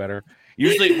that be better?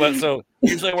 Usually I wear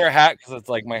a hat because it's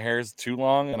like my hair is too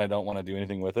long and I don't want to do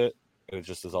anything with it. It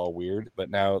just is all weird. But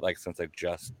now, like since I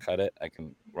just cut it, I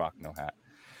can rock no hat.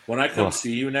 When I come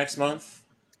see you next month,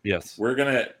 yes, we're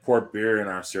gonna pour beer in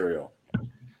our cereal.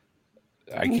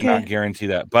 I cannot guarantee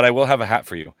that, but I will have a hat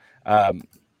for you. All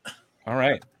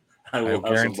right, I will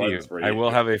guarantee you. I will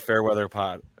have a Fairweather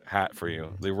Pod hat for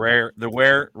you. The rare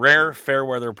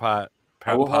Fairweather Pod.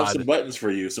 I will have some buttons for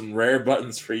you, some rare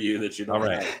buttons for you that you don't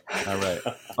have. All right.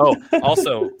 Oh,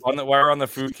 also while we're on the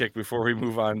food kick, before we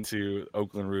move on to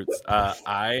Oakland Roots,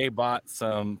 I bought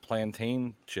some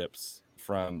plantain chips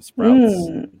from Sprouts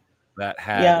that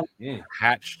had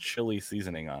Hatch chili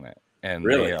seasoning on it, and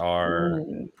they are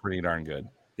pretty darn good.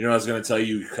 You know what I was going to tell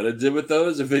you could have did with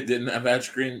those if it didn't have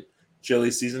Hatch green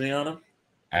chili seasoning on them?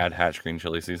 Add Hatch green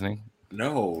chili seasoning?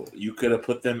 No, you could have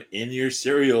put them in your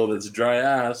cereal that's dry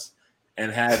ass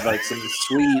and had like some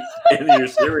sweet in your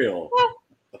cereal.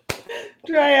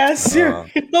 Dry ass cereal.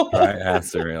 Dry ass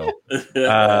cereal. All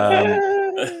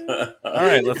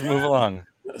right, let's move along.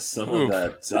 Some of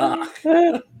that talk.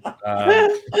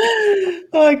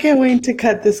 I can't wait to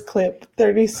cut this clip.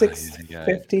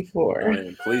 36:54. I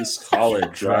mean, please call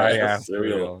it dry ass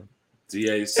cereal.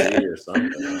 DAC or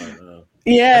something. I don't know.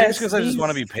 Yeah, because I just want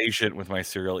to be patient with my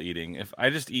cereal eating. If I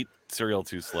just eat cereal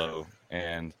too slow,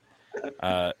 and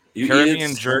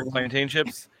Caribbean jerk plantain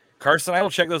chips, Carson, I will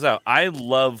check those out. I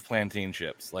love plantain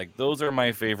chips. Like those are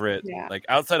my favorite. Yeah. Like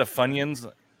outside of Funyuns,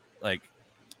 like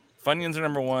Funyuns are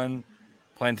number one.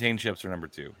 Plantain chips are number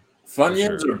two.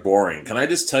 Funyuns are boring. Can I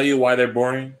just tell you why they're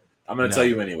boring? I'm going to tell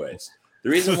you anyways.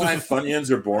 The reason why Funyuns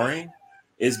are boring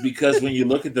is because when you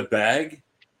look at the bag,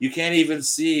 you can't even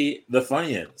see the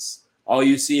Funyuns. All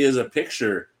you see is a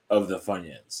picture of the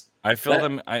Funyuns. I feel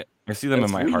them. I see them in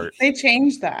my heart. They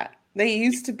changed that. They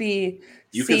used to be.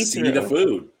 You can see the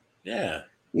food. Yeah.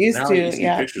 You see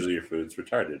pictures of your food. It's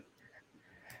retarded.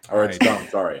 Or it's dumb.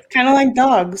 Sorry. Kind of like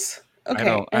dogs.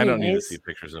 Okay. I don't need to see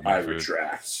pictures of my food.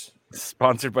 Retract.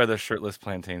 Sponsored by the Shirtless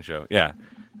Plantain Show. Yeah.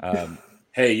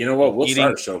 Hey, you know what? We'll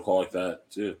start a show called like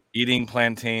that too. Eating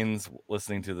plantains,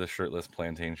 listening to the Shirtless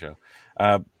Plantain Show.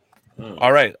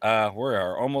 All right. We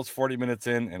are almost 40 minutes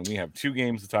in, and we have two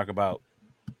games to talk about.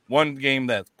 One game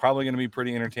that's probably going to be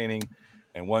pretty entertaining,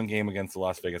 and one game against the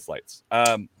Las Vegas Lights.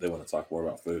 They want to talk more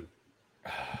about food.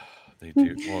 They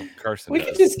do. Well, Carson. We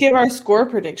could just give our score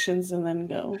predictions and then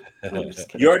go.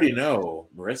 You already know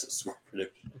Marissa's score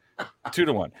prediction.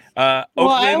 2-1. I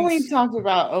only talked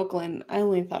about Oakland. I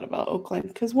only thought about Oakland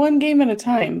because one game at a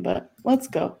time. But let's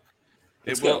go.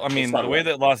 The way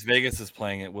that Las Vegas is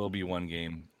playing, it will be one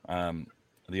game.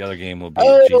 The other game will be.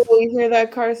 Oh, you hear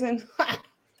that, Carson?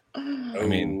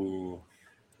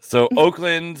 So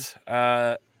Oakland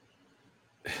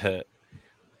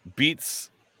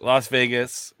beats Las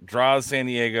Vegas, draws San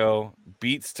Diego,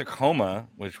 beats Tacoma,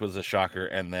 which was a shocker,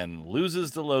 and then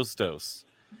loses to Los Dos.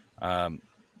 Afraid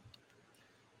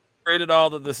at all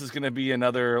that this is going to be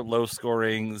another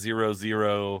low-scoring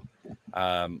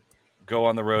 0-0. Go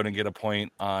on the road and get a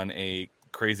point on a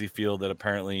crazy field that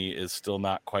apparently is still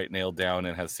not quite nailed down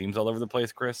and has seams all over the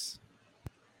place, Chris?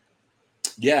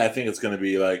 Yeah, I think it's going to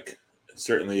be like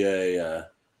certainly an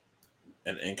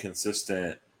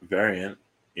inconsistent variant,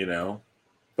 you know.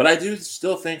 But I do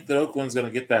still think that Oakland's going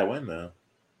to get that win, though.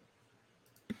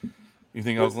 You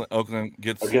think Oakland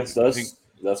gets against us?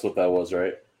 That's what that was,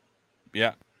 right?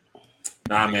 Yeah.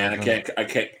 Nah, man, I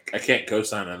can't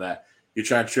co-sign on that. You're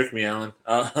trying to trick me, Alan.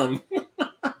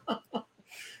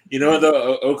 You know,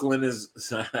 though, Oakland is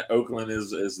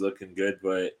looking good,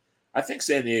 but I think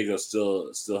San Diego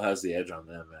still has the edge on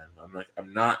them, man.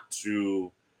 I'm not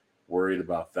too worried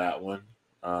about that one.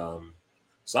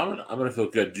 So I'm gonna feel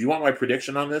good. Do you want my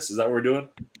prediction on this? Is that what we're doing?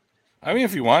 I mean,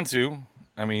 if you want to.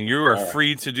 I mean, you are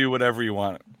free to do whatever you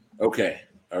want. Okay.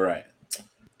 All right.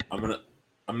 I'm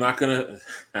not gonna.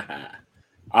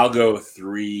 I'll go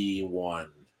 3-1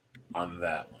 on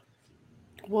that one.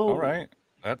 Whoa. All right.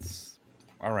 That's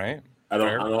all right. I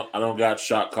don't got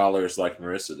shot callers like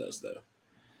Marissa does though.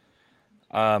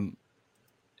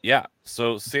 Yeah.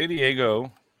 So San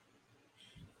Diego,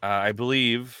 I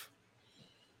believe,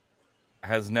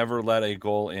 has never let a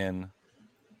goal in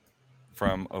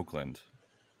from Oakland.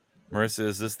 Marissa,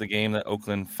 is this the game that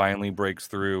Oakland finally breaks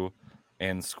through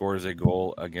and scores a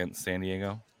goal against San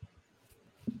Diego?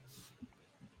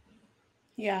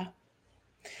 Yeah.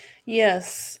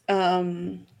 Yes.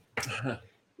 My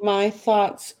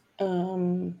thoughts,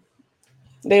 they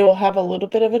will have a little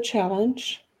bit of a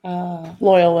challenge,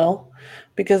 Loyal will,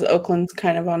 because Oakland's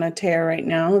kind of on a tear right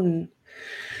now and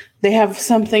they have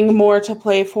something more to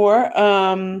play for.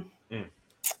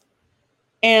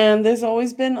 And there's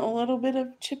always been a little bit of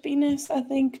chippiness, I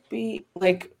think. Was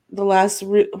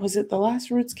it the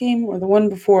last Roots game or the one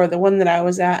before, the one that I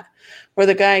was at, where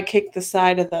the guy kicked the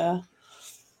side of the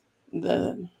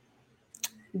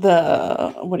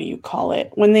what do you call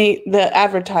it? When the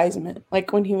advertisement,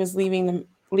 like when he was leaving the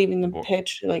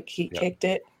pitch, like he kicked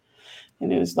it,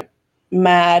 and it was like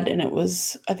mad, and I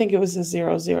think it was a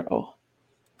 0-0.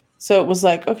 So it was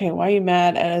like, okay, why are you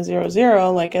mad at a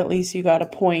 0-0? Like, at least you got a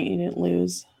point. You didn't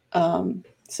lose. But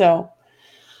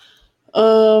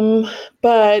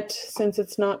since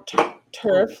it's not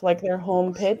turf, like their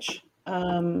home pitch,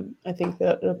 I think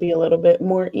that it'll be a little bit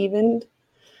more evened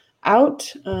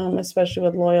out, especially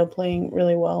with Loyal playing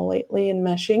really well lately and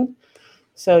meshing.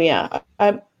 So, yeah,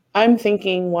 I'm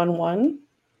thinking 1-1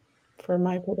 for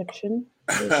my prediction.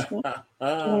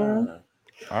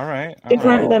 All right.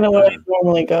 Different than what I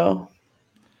normally go.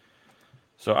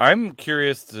 So I'm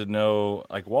curious to know,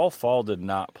 like, Wall Fall did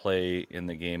not play in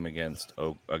the game against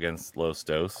Los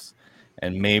Dos,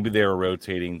 and maybe they were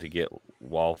rotating to get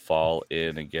Wall Fall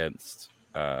in against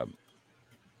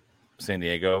San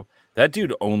Diego. That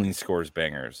dude only scores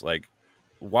bangers. Like,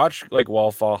 watch like Wall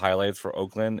Fall highlights for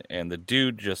Oakland, and the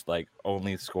dude just like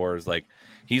only scores like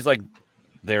he's like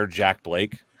their Jack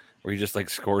Blake, where he just like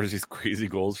scores these crazy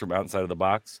goals from outside of the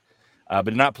box. But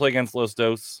did not play against Los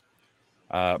Dos.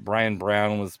 Brian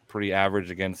Brown was pretty average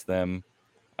against them.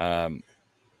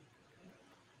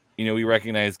 We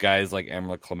recognize guys like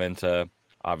Emra Clementa,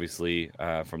 obviously,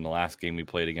 from the last game we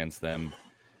played against them.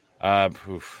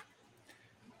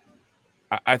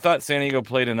 I thought San Diego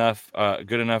played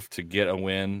good enough to get a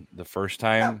win the first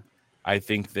time. I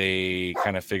think they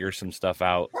kind of figure some stuff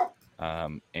out,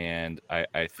 and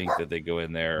I think that they go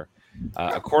in there.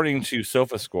 According to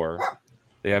SofaScore,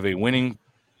 they have a winning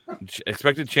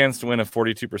expected chance to win of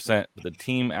 42%, but the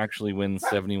team actually wins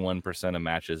 71% of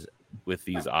matches with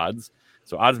these odds.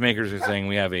 So odds makers are saying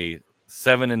we have a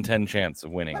 7 in 10 chance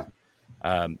of winning.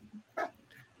 I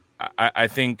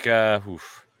think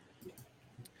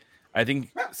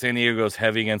San Diego goes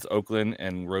heavy against Oakland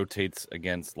and rotates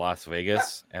against Las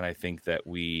Vegas, and I think that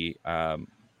we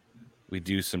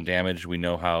do some damage. We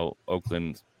know how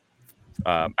Oakland.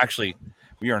 Actually,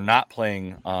 we are not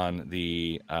playing on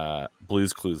the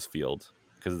Blues Clues field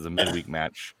because it's a midweek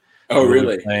match. Oh,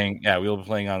 really? We'll be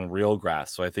playing on real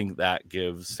grass, so I think that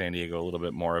gives San Diego a little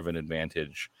bit more of an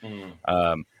advantage.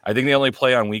 I think they only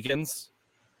play on weekends.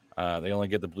 They only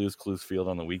get the Blues Clues field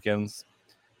on the weekends.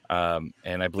 And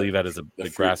I believe that is the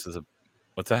grass is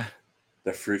what's that?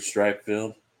 The fruit stripe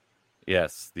field.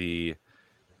 Yes, it's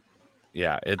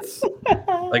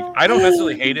like I don't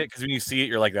necessarily hate it because when you see it,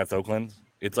 you're like, that's Oakland.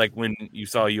 It's like when you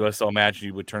saw a USL match,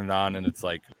 you would turn it on and it's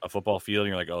like a football field, and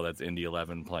you're like, oh, that's Indy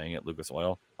 11 playing at Lucas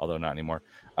Oil, although not anymore.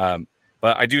 But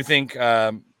I do think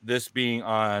this being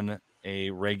on a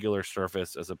regular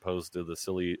surface as opposed to the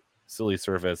silly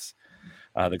surface,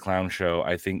 the clown show,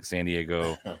 I think San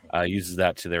Diego uses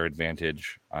that to their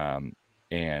advantage.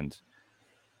 And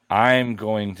I'm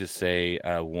going to say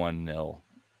a 1-0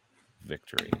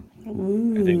 victory.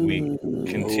 I think we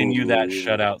continue that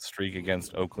shutout streak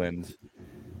against Oakland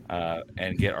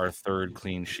and get our third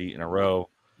clean sheet in a row,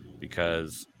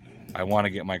 because I want to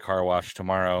get my car washed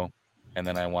tomorrow, and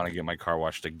then I want to get my car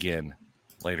washed again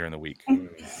later in the week.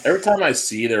 Every time I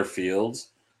see their fields,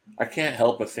 I can't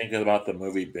help but think about the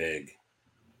movie Big,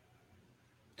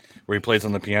 where he plays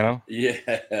on the piano.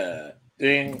 Yeah,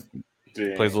 ding,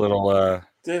 ding. Plays a little.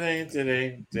 Ding,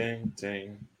 ding, ding,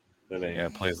 ding. Yeah,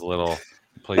 plays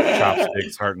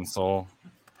Chopsticks, Heart and Soul.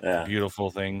 Yeah,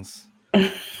 beautiful things.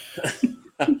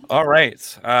 All right.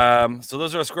 So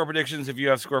those are our score predictions. If you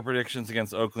have score predictions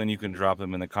against Oakland, you can drop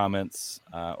them in the comments,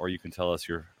 or you can tell us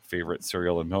your favorite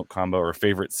cereal and milk combo or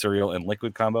favorite cereal and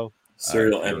liquid combo.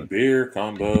 Cereal and beer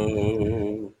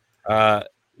combo.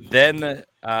 Then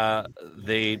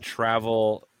they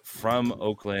travel from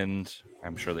Oakland.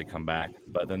 I'm sure they come back,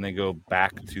 but then they go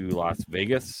back to Las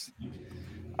Vegas.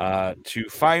 To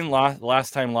find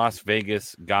last time Las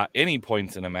Vegas got any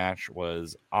points in a match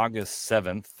was August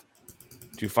 7th.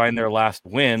 To find their last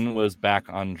win was back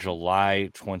on July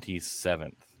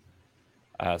 27th.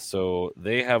 So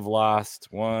they have lost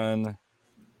 1,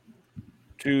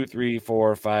 2, 3,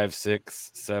 4, 5,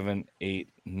 6, 7, 8,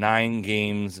 9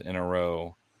 games in a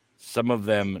row. Some of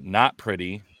them not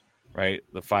pretty, right?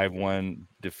 The 5-1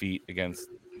 defeat against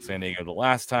San Diego the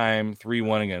last time,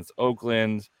 3-1 against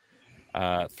Oakland,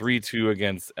 3-2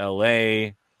 against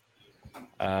LA,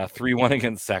 3-1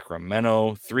 against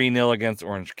Sacramento, 3-0 against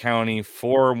Orange County,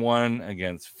 4-1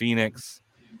 against Phoenix.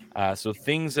 So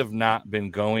things have not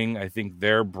been going. I think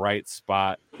their bright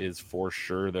spot is for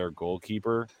sure their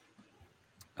goalkeeper,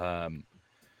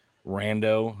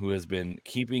 Rando, who has been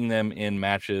keeping them in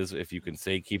matches. If you can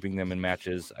say keeping them in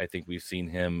matches, I think we've seen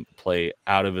him play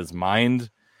out of his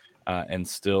mind, and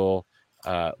still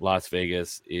Las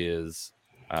Vegas is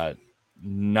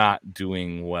not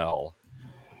doing well.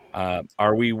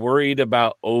 Are we worried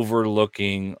about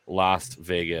overlooking Las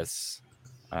Vegas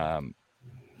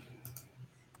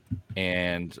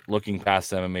and looking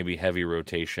past them and maybe heavy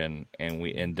rotation, and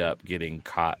we end up getting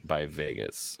caught by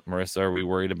Vegas? Marissa, are we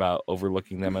worried about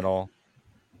overlooking them at all?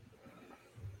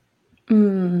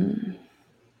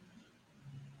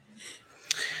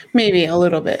 Maybe a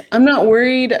little bit. I'm not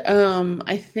worried.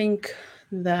 I think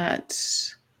that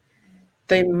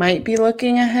they might be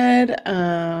looking ahead,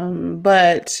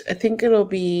 but I think it'll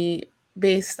be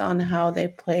based on how they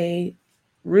play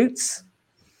Roots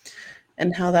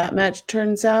and how that match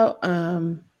turns out.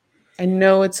 I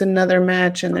know it's another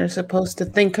match and they're supposed to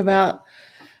think about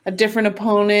a different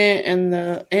opponent and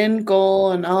the end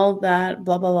goal and all that,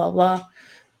 blah, blah, blah, blah.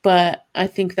 But I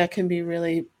think that can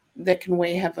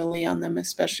weigh heavily on them,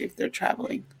 especially if they're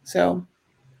traveling. So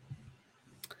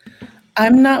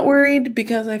I'm not worried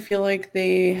because I feel like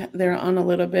they're on a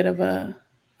little bit of a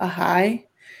high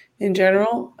in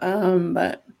general.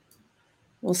 But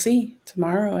we'll see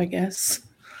tomorrow, I guess.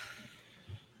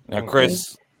 Now,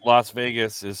 Chris, Las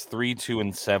Vegas is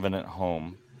 3-2-7 at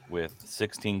home with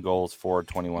 16 goals for,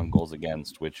 21 goals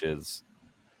against, which is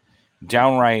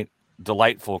downright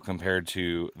delightful compared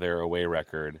to their away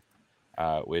record,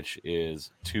 which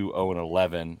is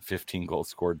 2-0-11, 15 goals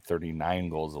scored, 39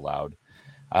 goals allowed.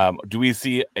 Do we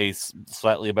see a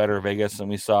slightly better Vegas than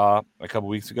we saw a couple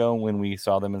weeks ago when we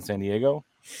saw them in San Diego?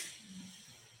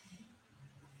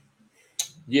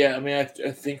 Yeah, I mean, I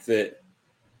think that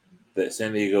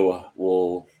San Diego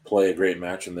will play a great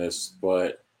match in this,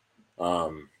 but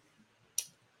I'm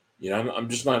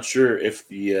just not sure if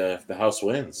the house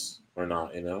wins or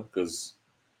not. Because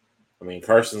I mean,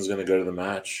 Carson's going to go to the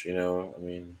match. I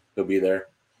mean, he'll be there,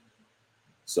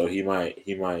 so he might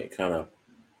kind of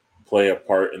play a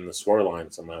part in the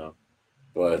scoreline somehow.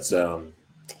 But I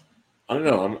don't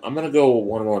know. I'm going to go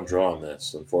 1-1 draw on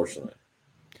this, unfortunately.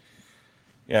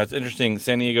 Yeah, it's interesting.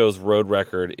 San Diego's road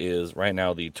record is right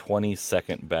now the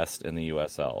 22nd best in the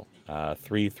USL,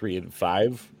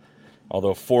 3-3-5.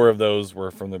 Although 4 of those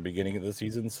were from the beginning of the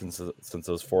season. Since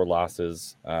those 4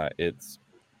 losses, it's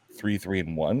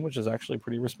 3-3-1, which is actually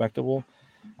pretty respectable.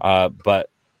 But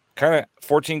kind of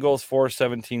 14 goals for,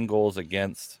 17 goals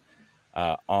against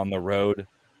on the road.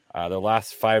 The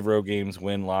last 5 road games,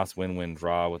 win, loss, win,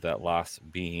 draw, with that loss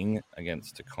being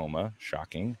against Tacoma.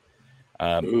 Shocking.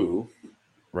 Ooh.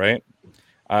 Right?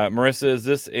 Marissa, is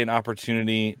this an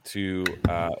opportunity to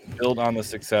build on the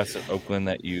success at Oakland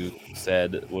that you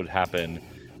said would happen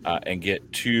and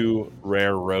get 2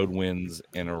 rare road wins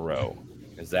in a row?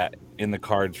 Is that in the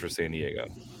cards for San Diego?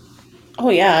 Oh,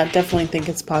 yeah, I definitely think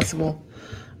it's possible.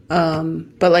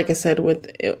 But like I said,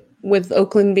 with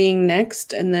Oakland being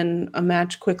next and then a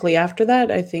match quickly after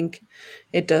that, I think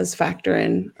it does factor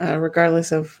in,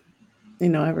 regardless of,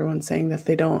 everyone saying that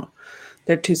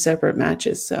they're 2 separate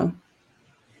matches. So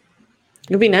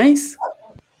it'll be nice.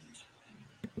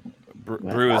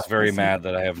 Brew is very mad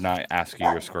that I have not asked you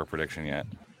your score prediction yet.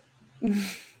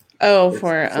 Oh,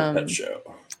 for that show.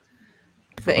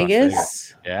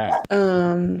 Vegas? Yeah.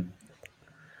 I'm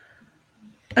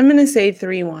going to say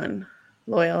 3-1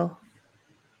 Loyal.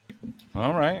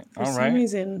 All right. For some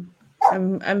reason,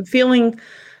 I'm feeling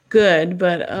good,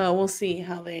 but we'll see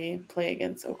how they play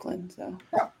against Oakland. So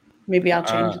maybe I'll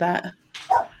change that.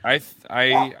 I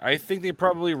think they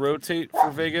probably rotate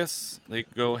for Vegas. They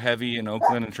go heavy in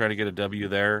Oakland and try to get a W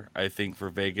there. I think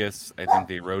for Vegas, I think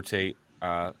they rotate.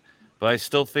 But I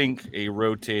still think a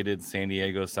rotated San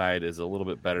Diego side is a little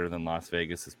bit better than Las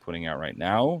Vegas is putting out right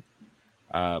now.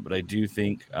 But I do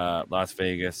think Las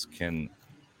Vegas can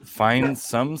find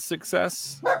some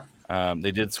success.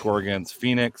 They did score against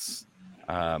Phoenix.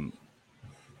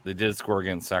 They did score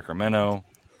against Sacramento.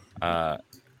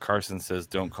 Carson says,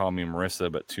 "Don't call me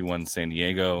Marissa, but 2-1 San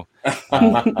Diego."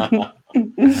 Yeah,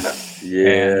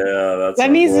 that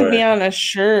needs to be on a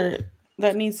shirt.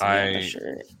 That needs to be on a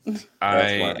shirt. That's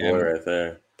my boy right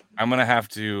there. I'm gonna have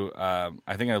to.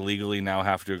 I think I legally now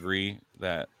have to agree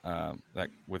that that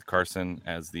with Carson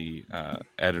as the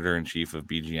editor in chief of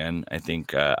BGN, I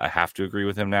think I have to agree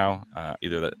with him now.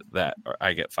 Either that or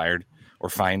I get fired or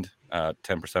fined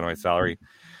 10% of my salary.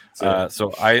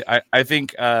 So I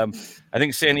think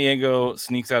San Diego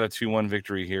sneaks out a 2-1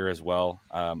 victory here as well.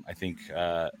 I think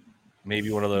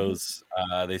maybe one of those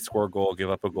they score a goal, give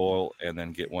up a goal, and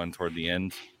then get one toward the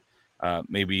end.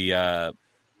 Maybe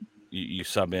you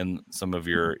sub in some of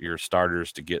your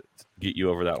starters to get you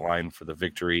over that line for the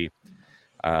victory,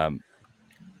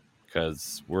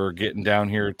 because we're getting down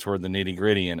here toward the nitty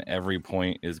gritty, and every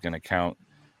point is going to count,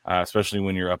 especially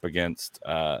when you're up against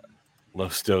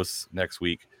Los Dos next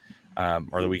week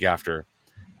or the week after,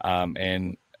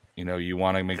 and you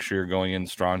want to make sure you're going in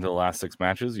strong to the last 6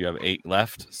 matches. You have 8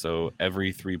 left, so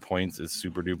every 3 points is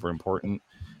super duper important.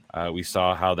 We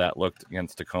saw how that looked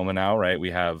against Tacoma. Now, right?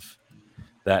 We have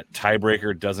that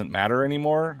tiebreaker doesn't matter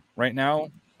anymore right now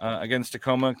against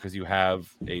Tacoma because you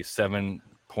have a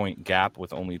 7-point gap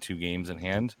with only 2 games in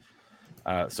hand.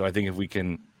 So I think if we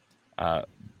can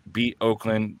beat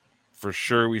Oakland, for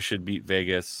sure we should beat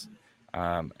Vegas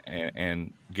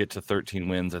and get to 13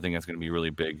 wins. I think that's going to be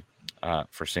really big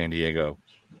for San Diego.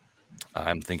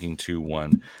 I'm thinking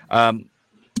 2-1. All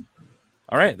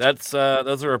right, those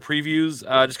are our previews.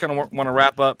 Just kind of want to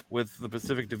wrap up with the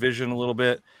Pacific Division a little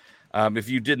bit. If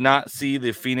you did not see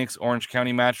the Phoenix Orange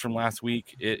County match from last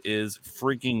week, it is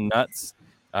freaking nuts.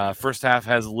 First half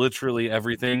has literally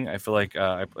everything. I feel like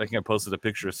I think I posted a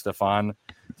picture of Stefan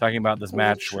talking about this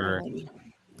match where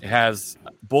it has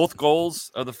both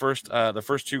goals of the first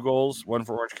 2 goals, one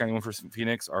for Orange County, one for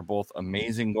Phoenix, are both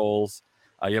amazing goals.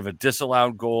 You have a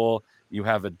disallowed goal. You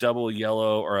have a double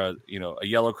yellow or a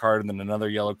yellow card and then another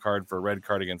yellow card for a red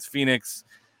card against Phoenix.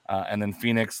 And then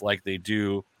Phoenix, like they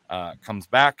do, comes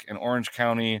back, and Orange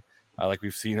County, like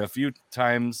we've seen a few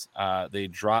times, they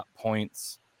drop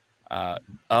points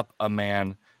up a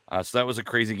man. So that was a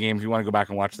crazy game. If you want to go back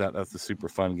and watch that, that's a super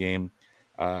fun game.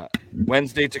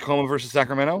 Wednesday, Tacoma versus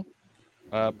Sacramento.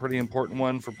 Pretty important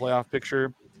one for playoff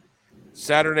picture.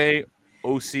 Saturday,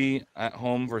 OC at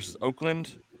home versus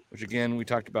Oakland, which again, we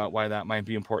talked about why that might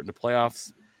be important to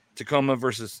playoffs. Tacoma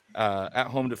versus at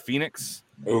home to Phoenix.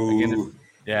 Again,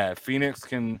 if Phoenix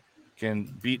can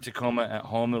beat Tacoma at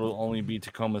home, it'll only be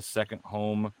Tacoma's second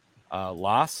home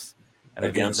loss. And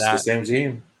against the same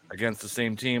team. Against the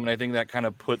same team. And I think that kind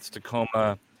of puts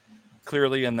Tacoma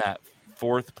clearly in that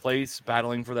 4th place,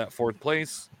 battling for that 4th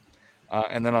place.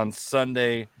 And then on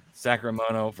Sunday,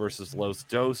 Sacramento versus Los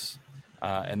Dos.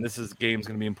 And this game's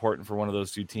going to be important for one of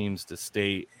those 2 teams to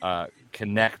stay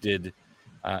connected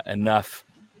enough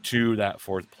to that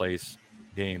 4th place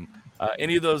game.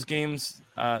 Any of those games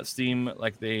seem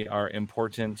like they are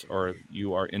important or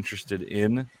you are interested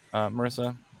in,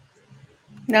 Marissa?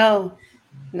 No.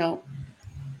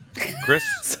 Chris?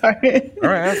 Sorry. All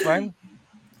right, that's fine.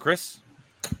 Chris?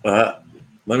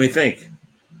 Let me think.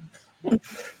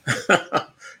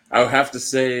 I would have to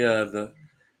say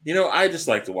I just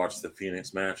like to watch the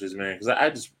Phoenix matches, man, because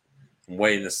I just am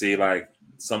waiting to see like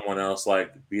someone else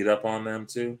like beat up on them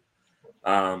too.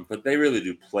 But they really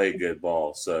do play good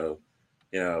ball. So,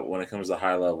 when it comes to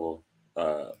high level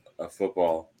of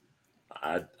football,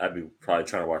 I'd be probably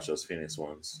trying to watch those Phoenix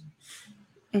ones.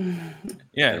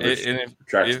 Yeah,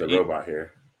 tracks the robot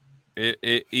here.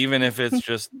 Even if it's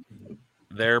just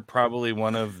they're probably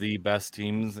one of the best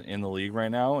teams in the league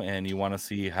right now, and you want to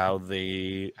see how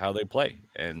they play,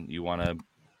 and you want to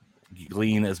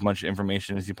glean as much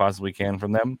information as you possibly can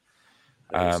from them.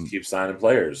 Keep signing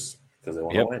players because they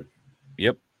want to win.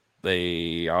 Yep,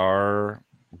 they are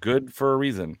good for a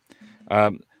reason.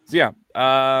 I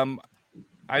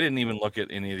didn't even look at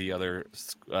any of the other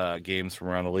games from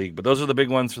around the league, but those are the big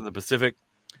ones for the Pacific.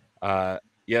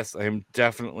 Yes, I am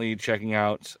definitely checking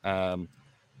out.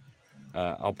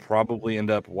 I'll probably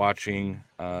end up watching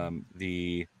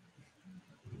the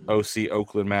OC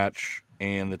Oakland match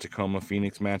and the Tacoma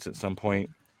Phoenix match at some point.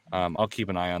 I'll keep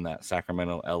an eye on that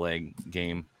Sacramento LA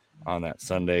game on that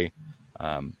Sunday.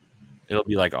 It'll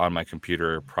be like on my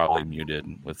computer, probably muted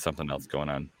with something else going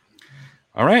on.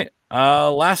 All right.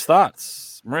 Last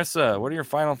thoughts. Marissa, what are your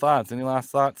final thoughts? Any last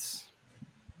thoughts?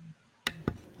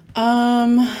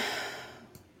 You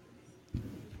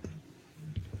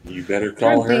better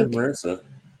call her Marissa.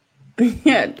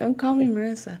 Yeah, don't call me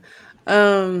Marissa.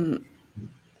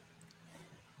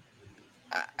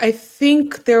 I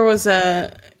think there was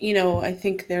I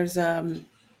think there's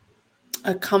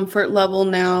a comfort level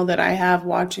now that I have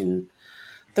watching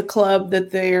the club,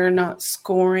 that they're not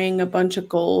scoring a bunch of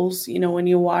goals. You know, when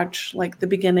you watch like the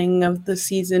beginning of the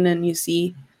season and you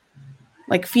see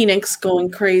like Phoenix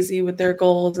going crazy with their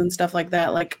goals and stuff like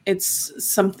that, like it's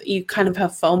something you kind of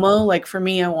have FOMO. Like for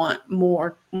me, I want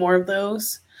more of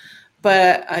those.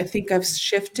 But I think I've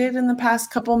shifted in the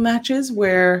past couple matches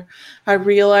where I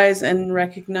realize and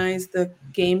recognize the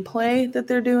gameplay that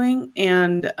they're doing,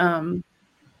 and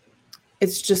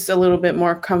it's just a little bit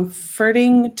more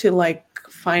comforting to like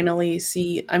finally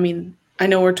see. I mean, I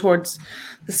know we're towards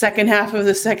the second half of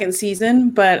the second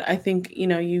season, but I think, you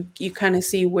know, you kind of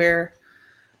see where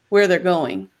they're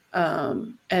going,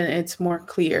 and it's more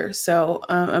clear. So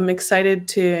I'm excited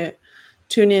to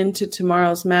tune in to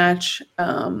tomorrow's match,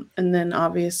 and then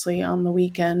obviously on the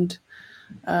weekend,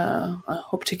 I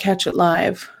hope to catch it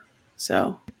live.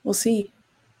 So we'll see.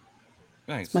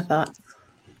 Nice. That's my thoughts.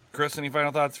 Chris, any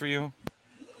final thoughts for you?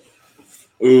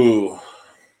 Ooh.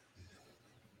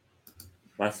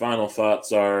 My final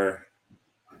thoughts are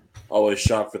always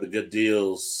shop for the good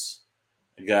deals.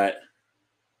 I got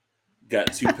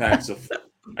 2 packs of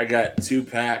two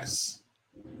packs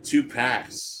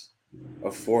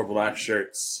of 4 black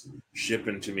shirts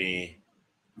shipping to me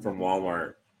from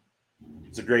Walmart.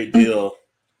 It's a great deal.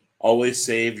 Always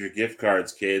save your gift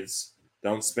cards, kids.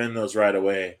 Don't spend those right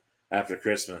away after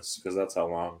Christmas, because that's how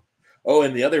long. Oh,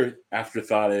 and the other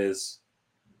afterthought is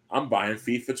I'm buying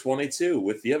FIFA 22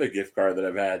 with the other gift card that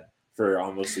I've had for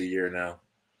almost a year now.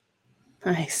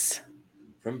 Nice.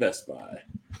 From Best Buy.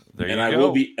 There you and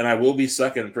go. I will be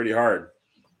sucking pretty hard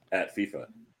at FIFA.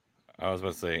 I was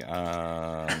about to say,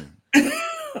 all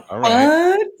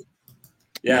right. What?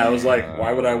 Yeah, I was like,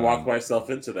 why would I walk myself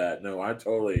into that? No, I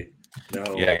totally no.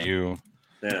 Yeah, you.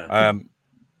 Yeah.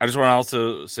 I just want to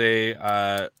also say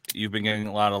you've been getting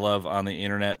a lot of love on the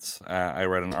internet. I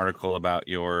read an article about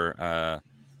your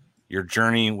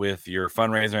journey with your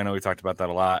fundraiser. I know we talked about that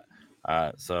a lot.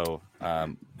 So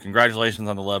congratulations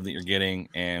on the love that you're getting,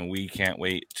 and we can't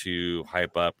wait to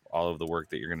hype up all of the work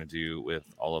that you're going to do with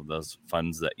all of those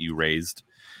funds that you raised.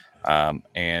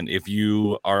 And if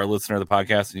you are a listener of the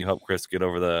podcast and you help Chris get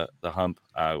over the hump,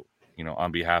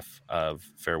 on behalf of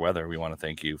Fairweather, we want to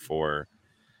thank you for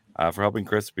helping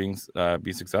Chris be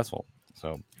successful.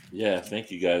 So yeah,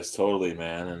 thank you guys, totally,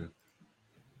 man, and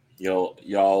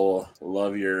y'all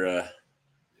love your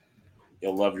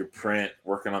print.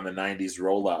 Working on the '90s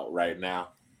rollout right now.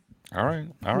 All right,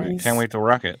 Nice. Can't wait to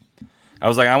rock it. I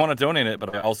was like, I want to donate it,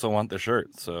 but I also want the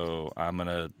shirt, so I'm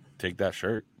gonna take that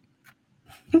shirt.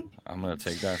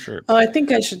 Oh, I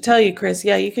think I should tell you, Chris.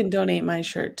 Yeah, you can donate my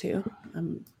shirt too.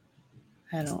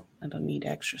 I don't need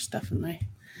extra stuff in my.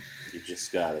 You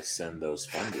just gotta send those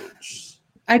fundage.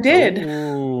 I did.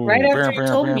 Ooh, right after you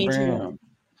told me to.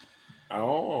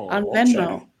 Oh, on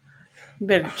Venmo. You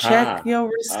better check your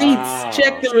receipts.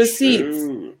 Check the receipts.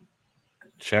 Shoot.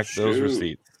 Check those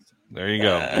receipts. There you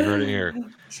go. You heard it here.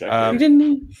 You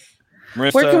didn't.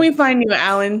 Marissa, where can we find you,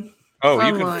 Alan? Oh,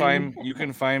 Online. you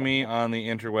can find me on the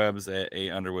interwebs at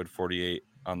 @Underwood48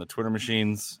 on the Twitter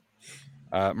machines.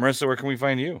 Marissa, where can we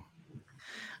find you?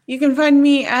 You can find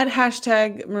me at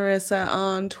 #Marissa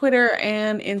on Twitter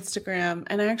and Instagram.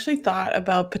 And I actually thought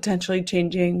about potentially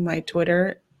changing my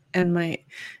Twitter and my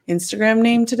Instagram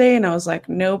name today. And I was like,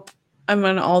 nope, I'm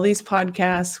on all these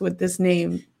podcasts with this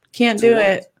name. Can't do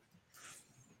it.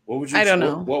 I don't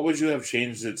know. What would you have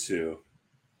changed it to?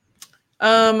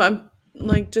 I'm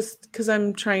like, just because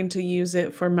I'm trying to use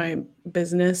it for my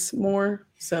business more.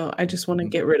 So I just want to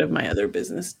get rid of my other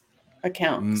business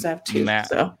account because I have 2.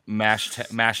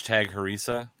 Mashtag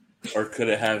Harissa. Or could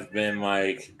it have been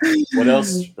like, what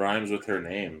else rhymes with her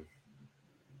name?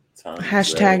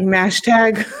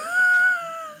 #mashtag.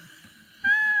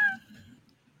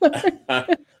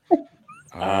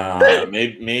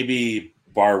 Maybe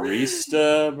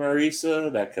Barista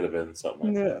Marisa. That could have been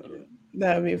something like that.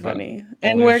 That would be funny.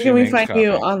 And where can we find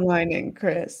you online, and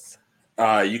Chris?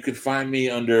 You could find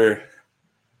me under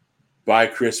by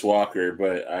Chris Walker,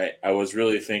 but I was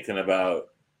really thinking about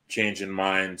changing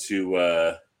mine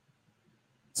to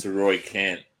Roy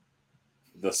Kent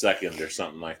the second or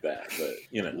something like that. But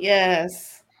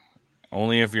Yes.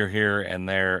 Only if you're here and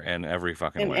there and every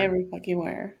fucking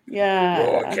where.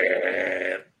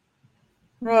 Yeah.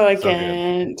 Roy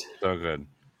Kent. So good.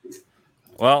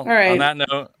 Well, all right. On that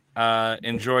note,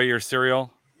 enjoy your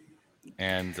cereal,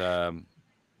 and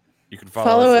you can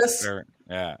follow us.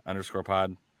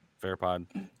 _pod,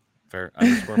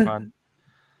 fair_pod.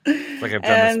 It's like I've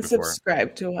done this before.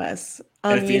 Subscribe to us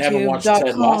on YouTube.com. If you haven't watched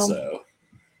Ted Lasso.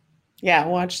 Yeah,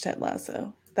 watch Ted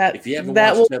Lasso. If you haven't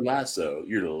watched Ted Lasso,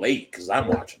 you're late because I'm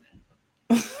watching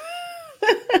it.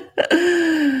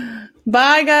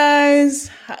 Bye, guys.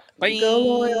 Bye. Go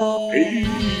Loyal.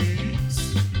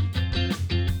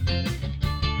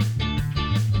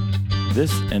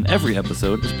 This and every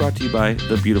episode is brought to you by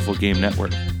the Beautiful Game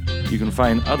Network. You can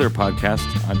find other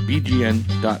podcasts on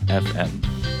bgn.fm.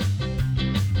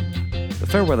 The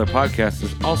Fairweather Podcast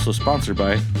is also sponsored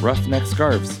by Roughneck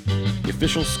Scarves, the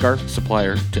official scarf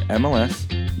supplier to MLS,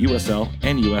 USL,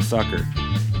 and US Soccer.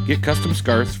 Get custom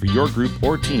scarves for your group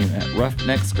or team at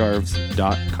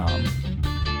roughneckscarves.com.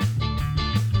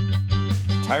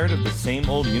 Tired of the same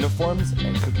old uniforms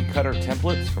and cookie-cutter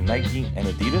templates from Nike and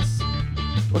Adidas?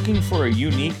 Looking for a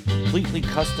unique, completely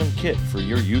custom kit for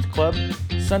your youth club,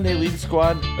 Sunday League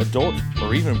squad, adult,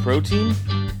 or even pro team?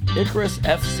 Icarus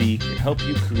FC can help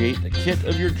you create the kit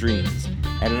of your dreams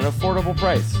at an affordable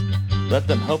price. Let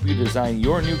them help you design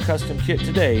your new custom kit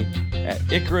today at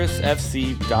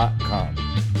IcarusFC.com.